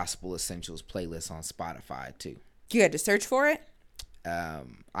there's a gospel essentials playlist on Spotify too. You had to search for it?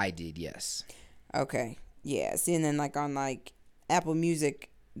 I did, yes. Okay. Yeah. See, and then like on like Apple Music,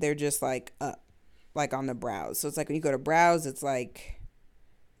 they're just like up, like on the browse. So it's like when you go to browse, it's like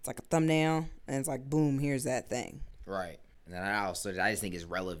a thumbnail and it's like, boom, here's that thing. Right. And then I just think it's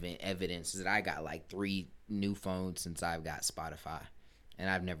relevant evidence that I got like 3 new phones since I've got Spotify, and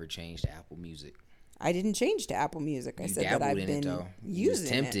I've never changed to Apple Music. I didn't change to Apple Music. I said that I've been using it.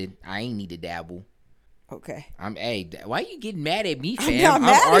 Tempted. I ain't need to dabble. Okay. Why are you getting mad at me, fam? I'm not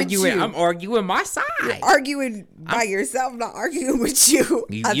mad at you. I'm arguing my side. You're arguing by yourself, not arguing with you.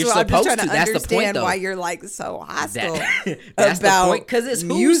 You're supposed to. That's the point, though. Why you're like so hostile that's about the point, because it's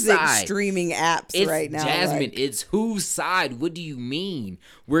whose music side? Streaming apps right now. Jasmine, it's whose side? What do you mean?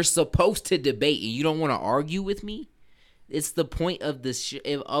 We're supposed to debate, and you don't want to argue with me? It's the point of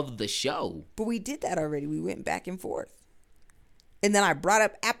the show. But we did that already. We went back and forth. And then I brought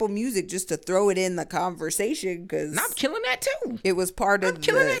up Apple Music just to throw it in the conversation because I'm killing that too. It was part of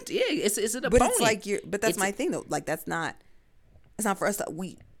killing that. Yeah, it's an opponent. But it's like that's my thing though. Like it's not for us.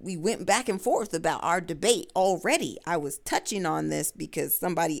 We went back and forth about our debate already. I was touching on this because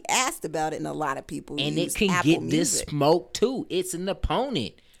somebody asked about it, and a lot of people and use it can Apple get Music. this smoke too. It's an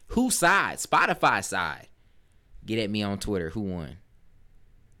opponent. Whose side? Spotify side. Get at me on Twitter. Who won?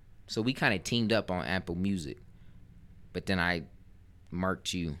 So we kind of teamed up on Apple Music, but then I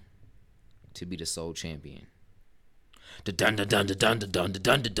marked you to be the sole champion. Dun dun dun dun dun dun dun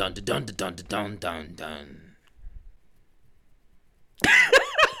dun dun dun dun dun dun dun.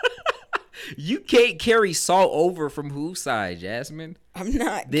 You can't carry salt over from whose side, Jasmine? I'm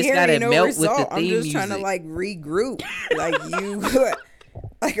not this carrying gotta over melt salt. with the I'm theme just trying to music. like regroup. Like you,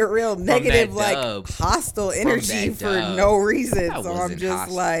 like a real negative, like hostile energy for no reason. That so I'm wasn't just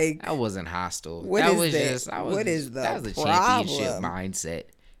hostile. like, That wasn't hostile. What that is was the- just. what is the That was a problem? championship mindset.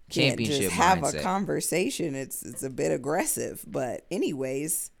 can't Championship just have mindset. a conversation. It's a bit aggressive, but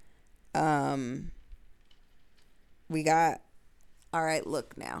anyways, we got. All right,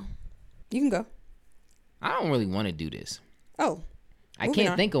 look now, you can go. I don't really want to do this. Oh, I moving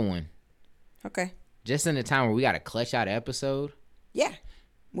can't on. think of one. Okay, Just in the time where we got to clutch out an episode. yeah,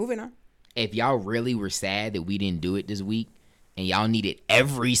 moving on. If y'all really were sad that we didn't do it this week, and y'all need it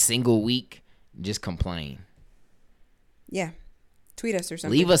every single week, just complain. Yeah, Tweet us or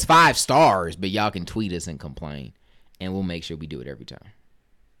something. Leave us 5 stars, but y'all can tweet us and complain, and we'll make sure we do it every time.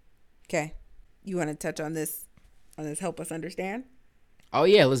 Okay. You want to touch on this? Help us understand? Oh,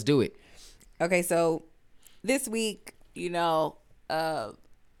 yeah, let's do it. Okay, so this week, Team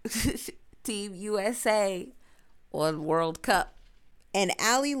USA won World Cup. And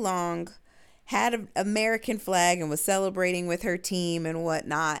Allie Long had an American flag and was celebrating with her team and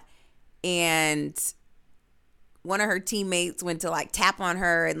whatnot. And one of her teammates went to like tap on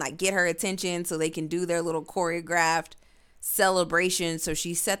her and like get her attention so they can do their little choreographed celebration. So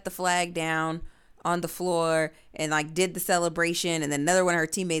she set the flag down on the floor and like did the celebration, and then another one of her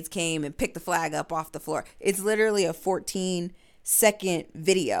teammates came and picked the flag up off the floor. It's literally a 14-second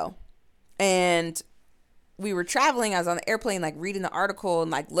video. And we were traveling, I was on the airplane like reading the article and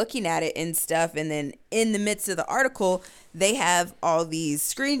like looking at it and stuff, and then in the midst of the article they have all these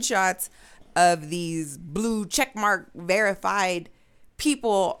screenshots of these blue checkmark verified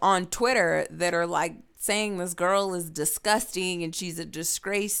people on Twitter that are like saying this girl is disgusting and she's a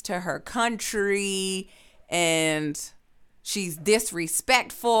disgrace to her country and she's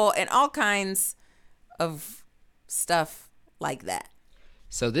disrespectful and all kinds of stuff like that.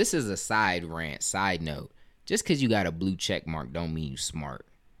 So this is a side note. Just because you got a blue check mark don't mean you smart.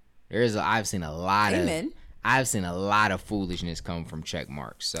 I've seen a lot of foolishness come from check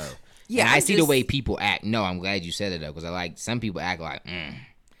marks. So yeah, and I see the way people act. No, I'm glad you said it though, because some people act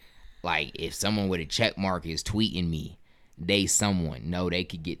like if someone with a check mark is tweeting me, they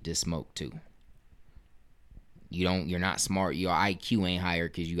could get this smoke too. You're not smart. Your IQ ain't higher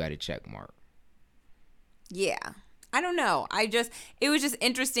because you got a check mark. Yeah. I don't know. It was just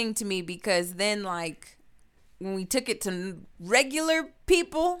interesting to me because then like when we took it to regular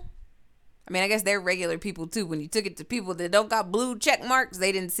people, I mean, I guess they're regular people too. When you took it to people that don't got blue check marks,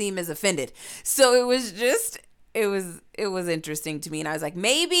 they didn't seem as offended. So it was just, it was interesting to me. And I was like,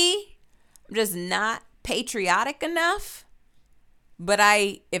 maybe I'm just not patriotic enough. But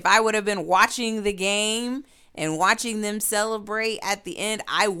if I would have been watching the game and watching them celebrate at the end,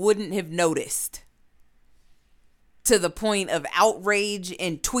 I wouldn't have noticed. To the point of outrage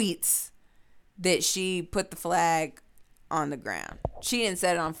and tweets that she put the flag on the ground. She didn't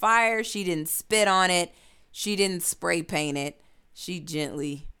set it on fire. She didn't spit on it. She didn't spray paint it. She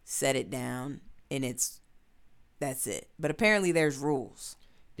gently set it down, and that's it. But apparently there's rules.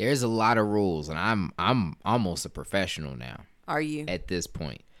 There's a lot of rules, and I'm almost a professional now. Are you? At this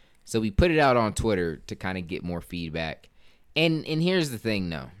point. So we put it out on Twitter to kind of get more feedback. And here's the thing,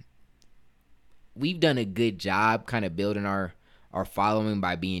 though. We've done a good job kind of building our following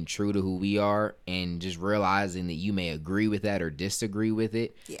by being true to who we are and just realizing that you may agree with that or disagree with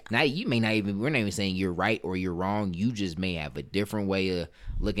it. Yeah. Now, we're not even saying you're right or you're wrong. You just may have a different way of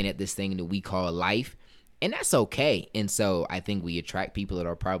looking at this thing that we call life. And that's okay. And so I think we attract people that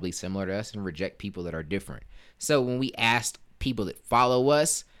are probably similar to us and reject people that are different. So when we asked people that follow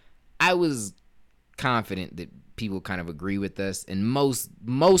us, I was confident that people kind of agree with us. And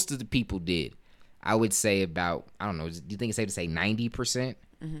most of the people did. I would say about, I don't know, do you think it's safe to say 90%?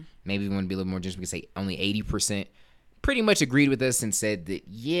 Mm-hmm. Maybe we want to be a little more generous, we could say only 80% pretty much agreed with us and said that,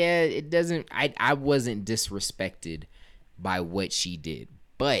 yeah, I wasn't disrespected by what she did.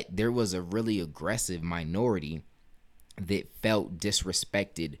 But there was a really aggressive minority that felt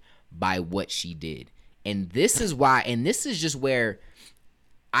disrespected by what she did. And this is just where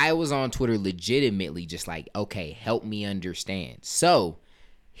I was on Twitter legitimately just like, okay, help me understand. So,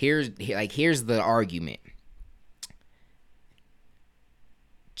 Here's the argument.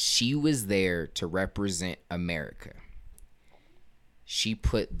 She was there to represent America. She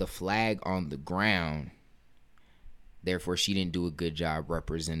put the flag on the ground. Therefore, she didn't do a good job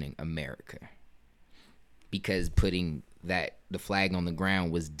representing America. Because putting the flag on the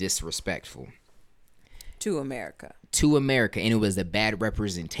ground was disrespectful. To America. And it was a bad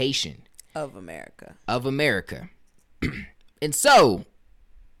representation. Of America. And so,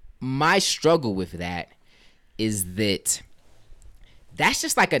 my struggle with that is that's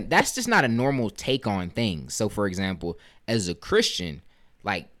just not a normal take on things. So for example, as a Christian,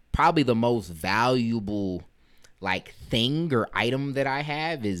 like probably the most valuable like thing or item that I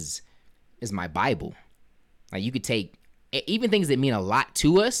have is my Bible. Like you could take even things that mean a lot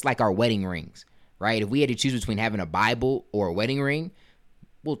to us, like our wedding rings, right? If we had to choose between having a Bible or a wedding ring,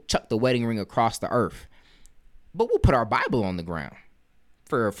 we'll chuck the wedding ring across the earth. But we'll put our Bible on the ground.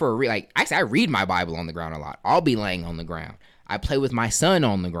 I read my Bible on the ground a lot. I'll be laying on the ground. I play with my son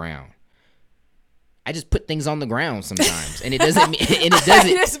on the ground. I just put things on the ground sometimes, and it doesn't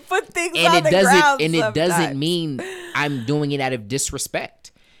mean I'm doing it out of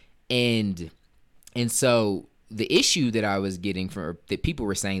disrespect, and so the issue that I was getting from that people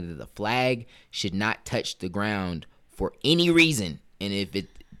were saying that the flag should not touch the ground for any reason, and if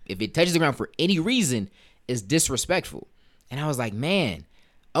it touches the ground for any reason, is disrespectful. And I was like, man,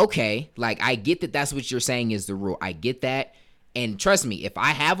 okay, like I get that that's what you're saying is the rule. I get that, and trust me, if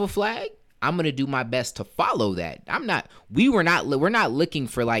I have a flag, I'm gonna do my best to follow that. We're not looking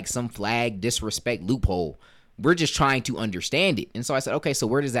for like some flag disrespect loophole. We're just trying to understand it. And so I said, okay, so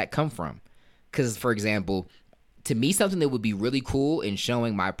where does that come from? Because, for example, to me, something that would be really cool in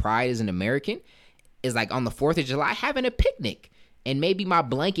showing my pride as an American is like on the 4th of July, having a picnic. And maybe my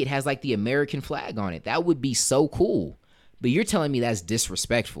blanket has like the American flag on it. That would be so cool. But you're telling me that's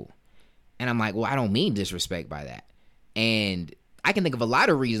disrespectful. And I'm like, well, I don't mean disrespect by that. And I can think of a lot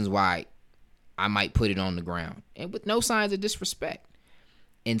of reasons why I might put it on the ground and with no signs of disrespect.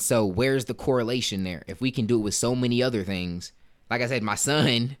 And so where's the correlation there? If we can do it with so many other things, like I said, my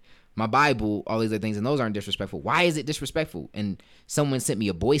son, my Bible, all these other things, and those aren't disrespectful. Why is it disrespectful? And someone sent me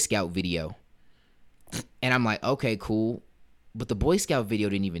a Boy Scout video. And I'm like, okay, cool. But the Boy Scout video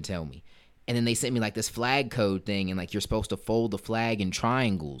didn't even tell me. And then they sent me like this flag code thing, and like you're supposed to fold the flag in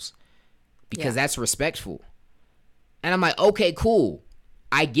triangles because that's respectful. And I'm like, okay, cool.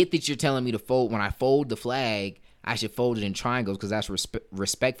 I get that you're telling me to fold. When I fold the flag, I should fold it in triangles because that's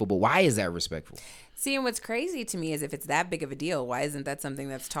respectful. But why is that respectful? See, and what's crazy to me is if it's that big of a deal, why isn't that something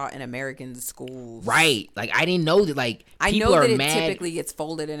that's taught in American schools? Right. Like, I didn't know that, like, I people know are that it mad. typically gets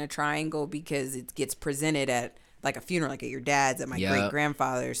folded in a triangle because it gets presented at like a funeral, like at your dad's, at my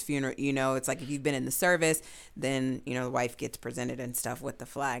great-grandfather's funeral. You know, it's like if you've been in the service, then, you know, the wife gets presented and stuff with the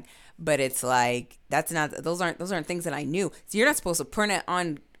flag. But it's like, those aren't things that I knew. So you're not supposed to print it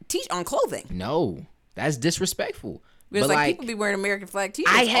on clothing. No, that's disrespectful. But like people be wearing American flag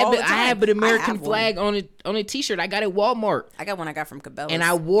t-shirts all the time. I have an American flag on a t-shirt. I got it at Walmart. I got one I got from Cabela's. And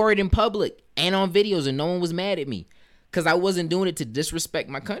I wore it in public and on videos, and no one was mad at me because I wasn't doing it to disrespect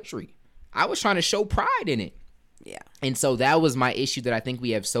my country. I was trying to show pride in it. Yeah. And so that was my issue, that I think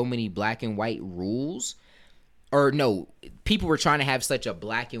we have so many black and white rules. Or no, people were trying to have such a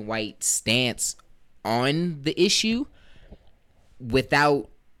black and white stance on the issue without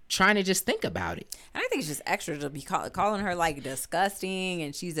trying to just think about it. And I think it's just extra to be calling her like disgusting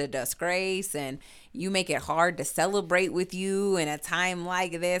and she's a disgrace, and you make it hard to celebrate with you in a time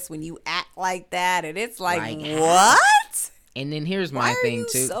like this when you act like that, and it's like what? And then here's my thing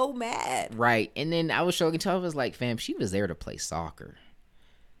too. Why are you so mad? Right. And then I was showing I was like, fam, she was there to play soccer.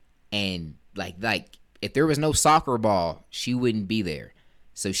 And like if there was no soccer ball, she wouldn't be there.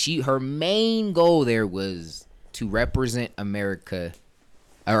 So her main goal there was to represent America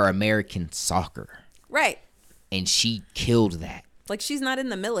or American soccer. Right. And she killed that. Like, she's not in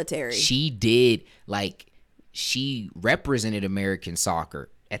the military. She did. Like, she represented American soccer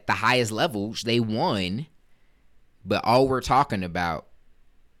at the highest level. They won. But all we're talking about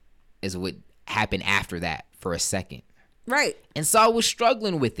is what happened after that for a second. Right. And so I was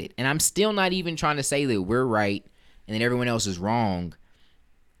struggling with it. And I'm still not even trying to say that we're right and that everyone else is wrong.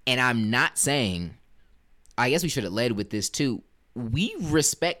 And I'm not saying, I guess we should have led with this too. We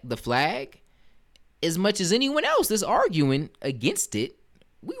respect the flag as much as anyone else that's arguing against it.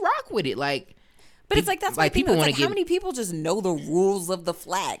 We rock with it. Like, but it's like, that's like people want to get. How many people just know the rules of the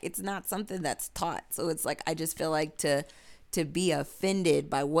flag? It's not something that's taught. So it's like, I just feel like to be offended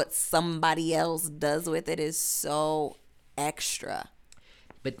by what somebody else does with it is so extra.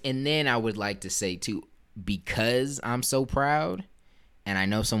 And then I would like to say too, because I'm so proud, and I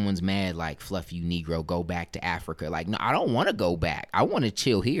know someone's mad, like, Fluff, you Negro, go back to Africa. Like, no, I don't want to go back. I want to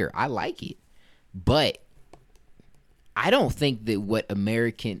chill here. I like it. But I don't think that what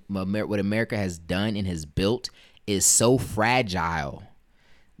America has done and has built is so fragile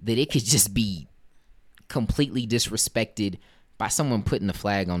that it could just be completely disrespected by someone putting the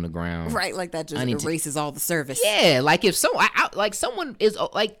flag on the ground. Right, like that just erases all the service. Yeah, like if someone is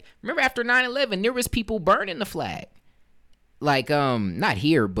like, remember after 9/11, there was people burning the flag. Like, not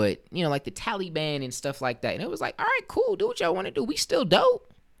here, but, you know, like the Taliban and stuff like that. And it was like, all right, cool, do what y'all want to do. We still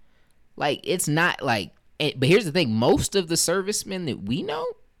dope. Like, it's not like, but here's the thing. Most of the servicemen that we know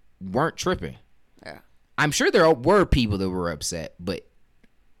weren't tripping. Yeah. I'm sure there were people that were upset, but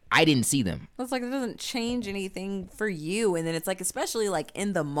I didn't see them. It's like, it doesn't change anything for you. And then it's like, especially like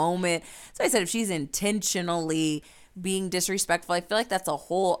in the moment. So I said, if she's intentionally being disrespectful, I feel like that's a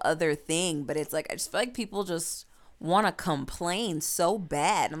whole other thing. But it's like, I just feel like people just want to complain so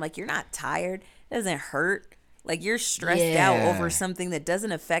bad. And I'm like, you're not tired. It doesn't hurt. Like, you're stressed out over something that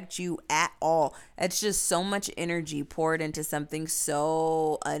doesn't affect you at all. It's just so much energy poured into something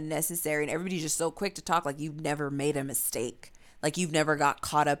so unnecessary. And everybody's just so quick to talk like you've never made a mistake. Like you've never got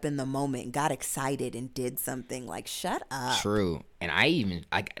caught up in the moment, got excited and did something. Like, shut up. True. And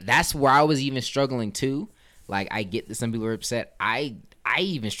that's where I was even struggling too. Like, I get that some people are upset. I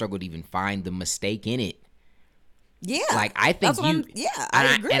even struggled to even find the mistake in it. Yeah. Like, I think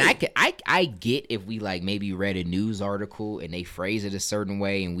I agree. And I get if we like maybe read a news article and they phrase it a certain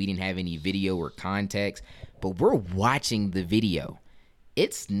way and we didn't have any video or context, but we're watching the video.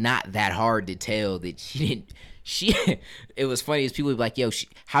 It's not that hard to tell that it was funny as people would be like, yo,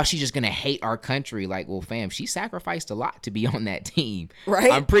 how's she just gonna hate our country? Like, well, fam, she sacrificed a lot to be on that team.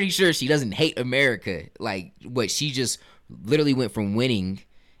 Right. I'm pretty sure she doesn't hate America. Like, what, she just literally went from winning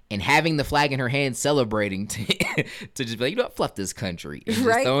and having the flag in her hand, celebrating, to just be like, you know what, fluff this country. And just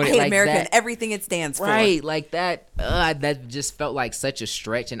right. throwing I it hate like America that. and everything it stands for. Right, like that. That just felt like such a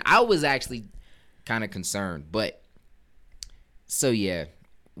stretch. And I was actually kind of concerned. But, so yeah,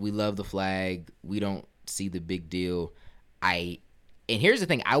 we love the flag. We don't see the big deal. And here's the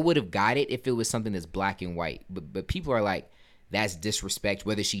thing, I would have got it if it was something that's black and white, but people are like, that's disrespect.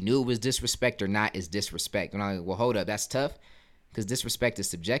 Whether she knew it was disrespect or not is disrespect. And I'm like, well, hold up, that's tough, because disrespect is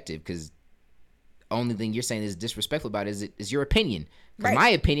subjective, because only thing you're saying is disrespectful about it is your opinion. Right. My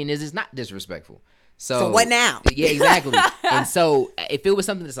opinion is it's not disrespectful. So what now? Yeah, exactly. And so if it was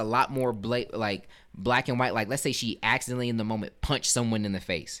something that's a lot more like black and white, like let's say she accidentally in the moment punched someone in the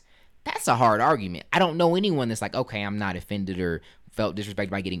face, that's a hard argument. I don't know anyone that's like, okay, I'm not offended or felt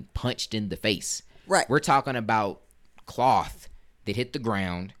disrespected by getting punched in the face. Right. We're talking about cloth that hit the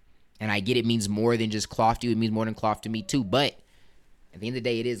ground, and I get it means more than just cloth to you. It means more than cloth to me too. But at the end of the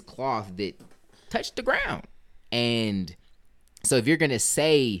day, it is cloth that touched the ground. And so if you're going to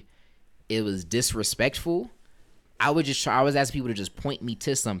say it was disrespectful, I was asking people to just point me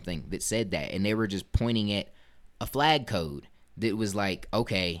to something that said that. And they were just pointing at a flag code that was like,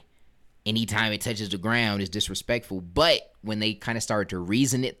 okay, anytime it touches the ground is disrespectful. But when they kind of started to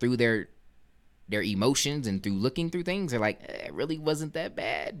reason it through their emotions and through looking through things, they're like, it really wasn't that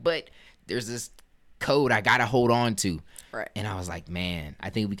bad. But there's this code I got to hold on to. Right. And I was like, man, I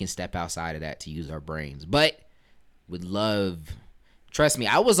think we can step outside of that to use our brains. But would love, trust me,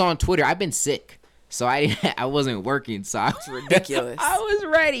 I was on Twitter. I've been sick. So I wasn't working. So I was ridiculous. I was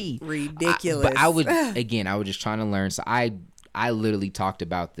ready. Ridiculous. But I was just trying to learn. So I literally talked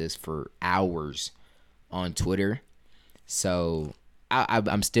about this for hours on Twitter. So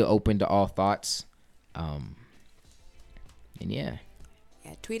I'm still open to all thoughts. And yeah.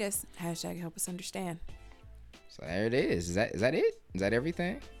 Yeah, tweet us. Hashtag help us understand. So there it is. Is that it? Is that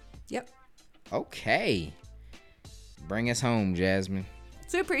everything? Yep. Okay. Bring us home, Jasmine.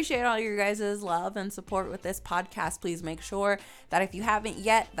 So we appreciate all your guys' love and support with this podcast. Please make sure that if you haven't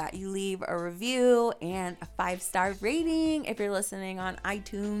yet, that you leave a review and a 5-star rating. If you're listening on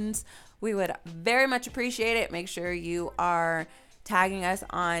iTunes, we would very much appreciate it. Make sure you are tagging us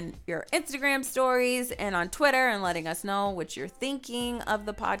on your Instagram stories and on Twitter and letting us know what you're thinking of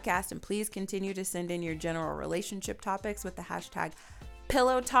the podcast. And please continue to send in your general relationship topics with the hashtag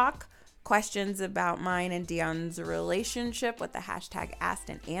Pillow Talk. Questions about mine and Dion's relationship with the hashtag Asked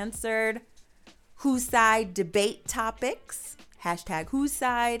and Answered. Whose side debate topics, hashtag whose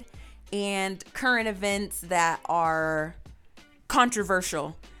side, and current events that are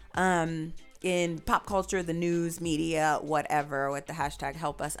controversial in pop culture, the news, media, whatever, with the hashtag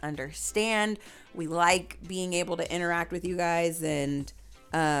help us understand. We like being able to interact with you guys and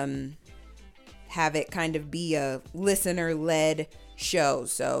have it kind of be a listener-led show.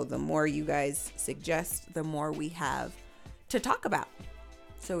 So the more you guys suggest, the more we have to talk about.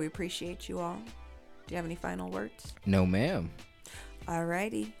 So we appreciate you all. Do you have any final words? No, ma'am.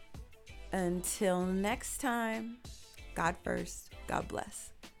 Alrighty. Until next time, God first, God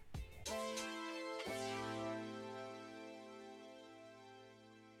bless.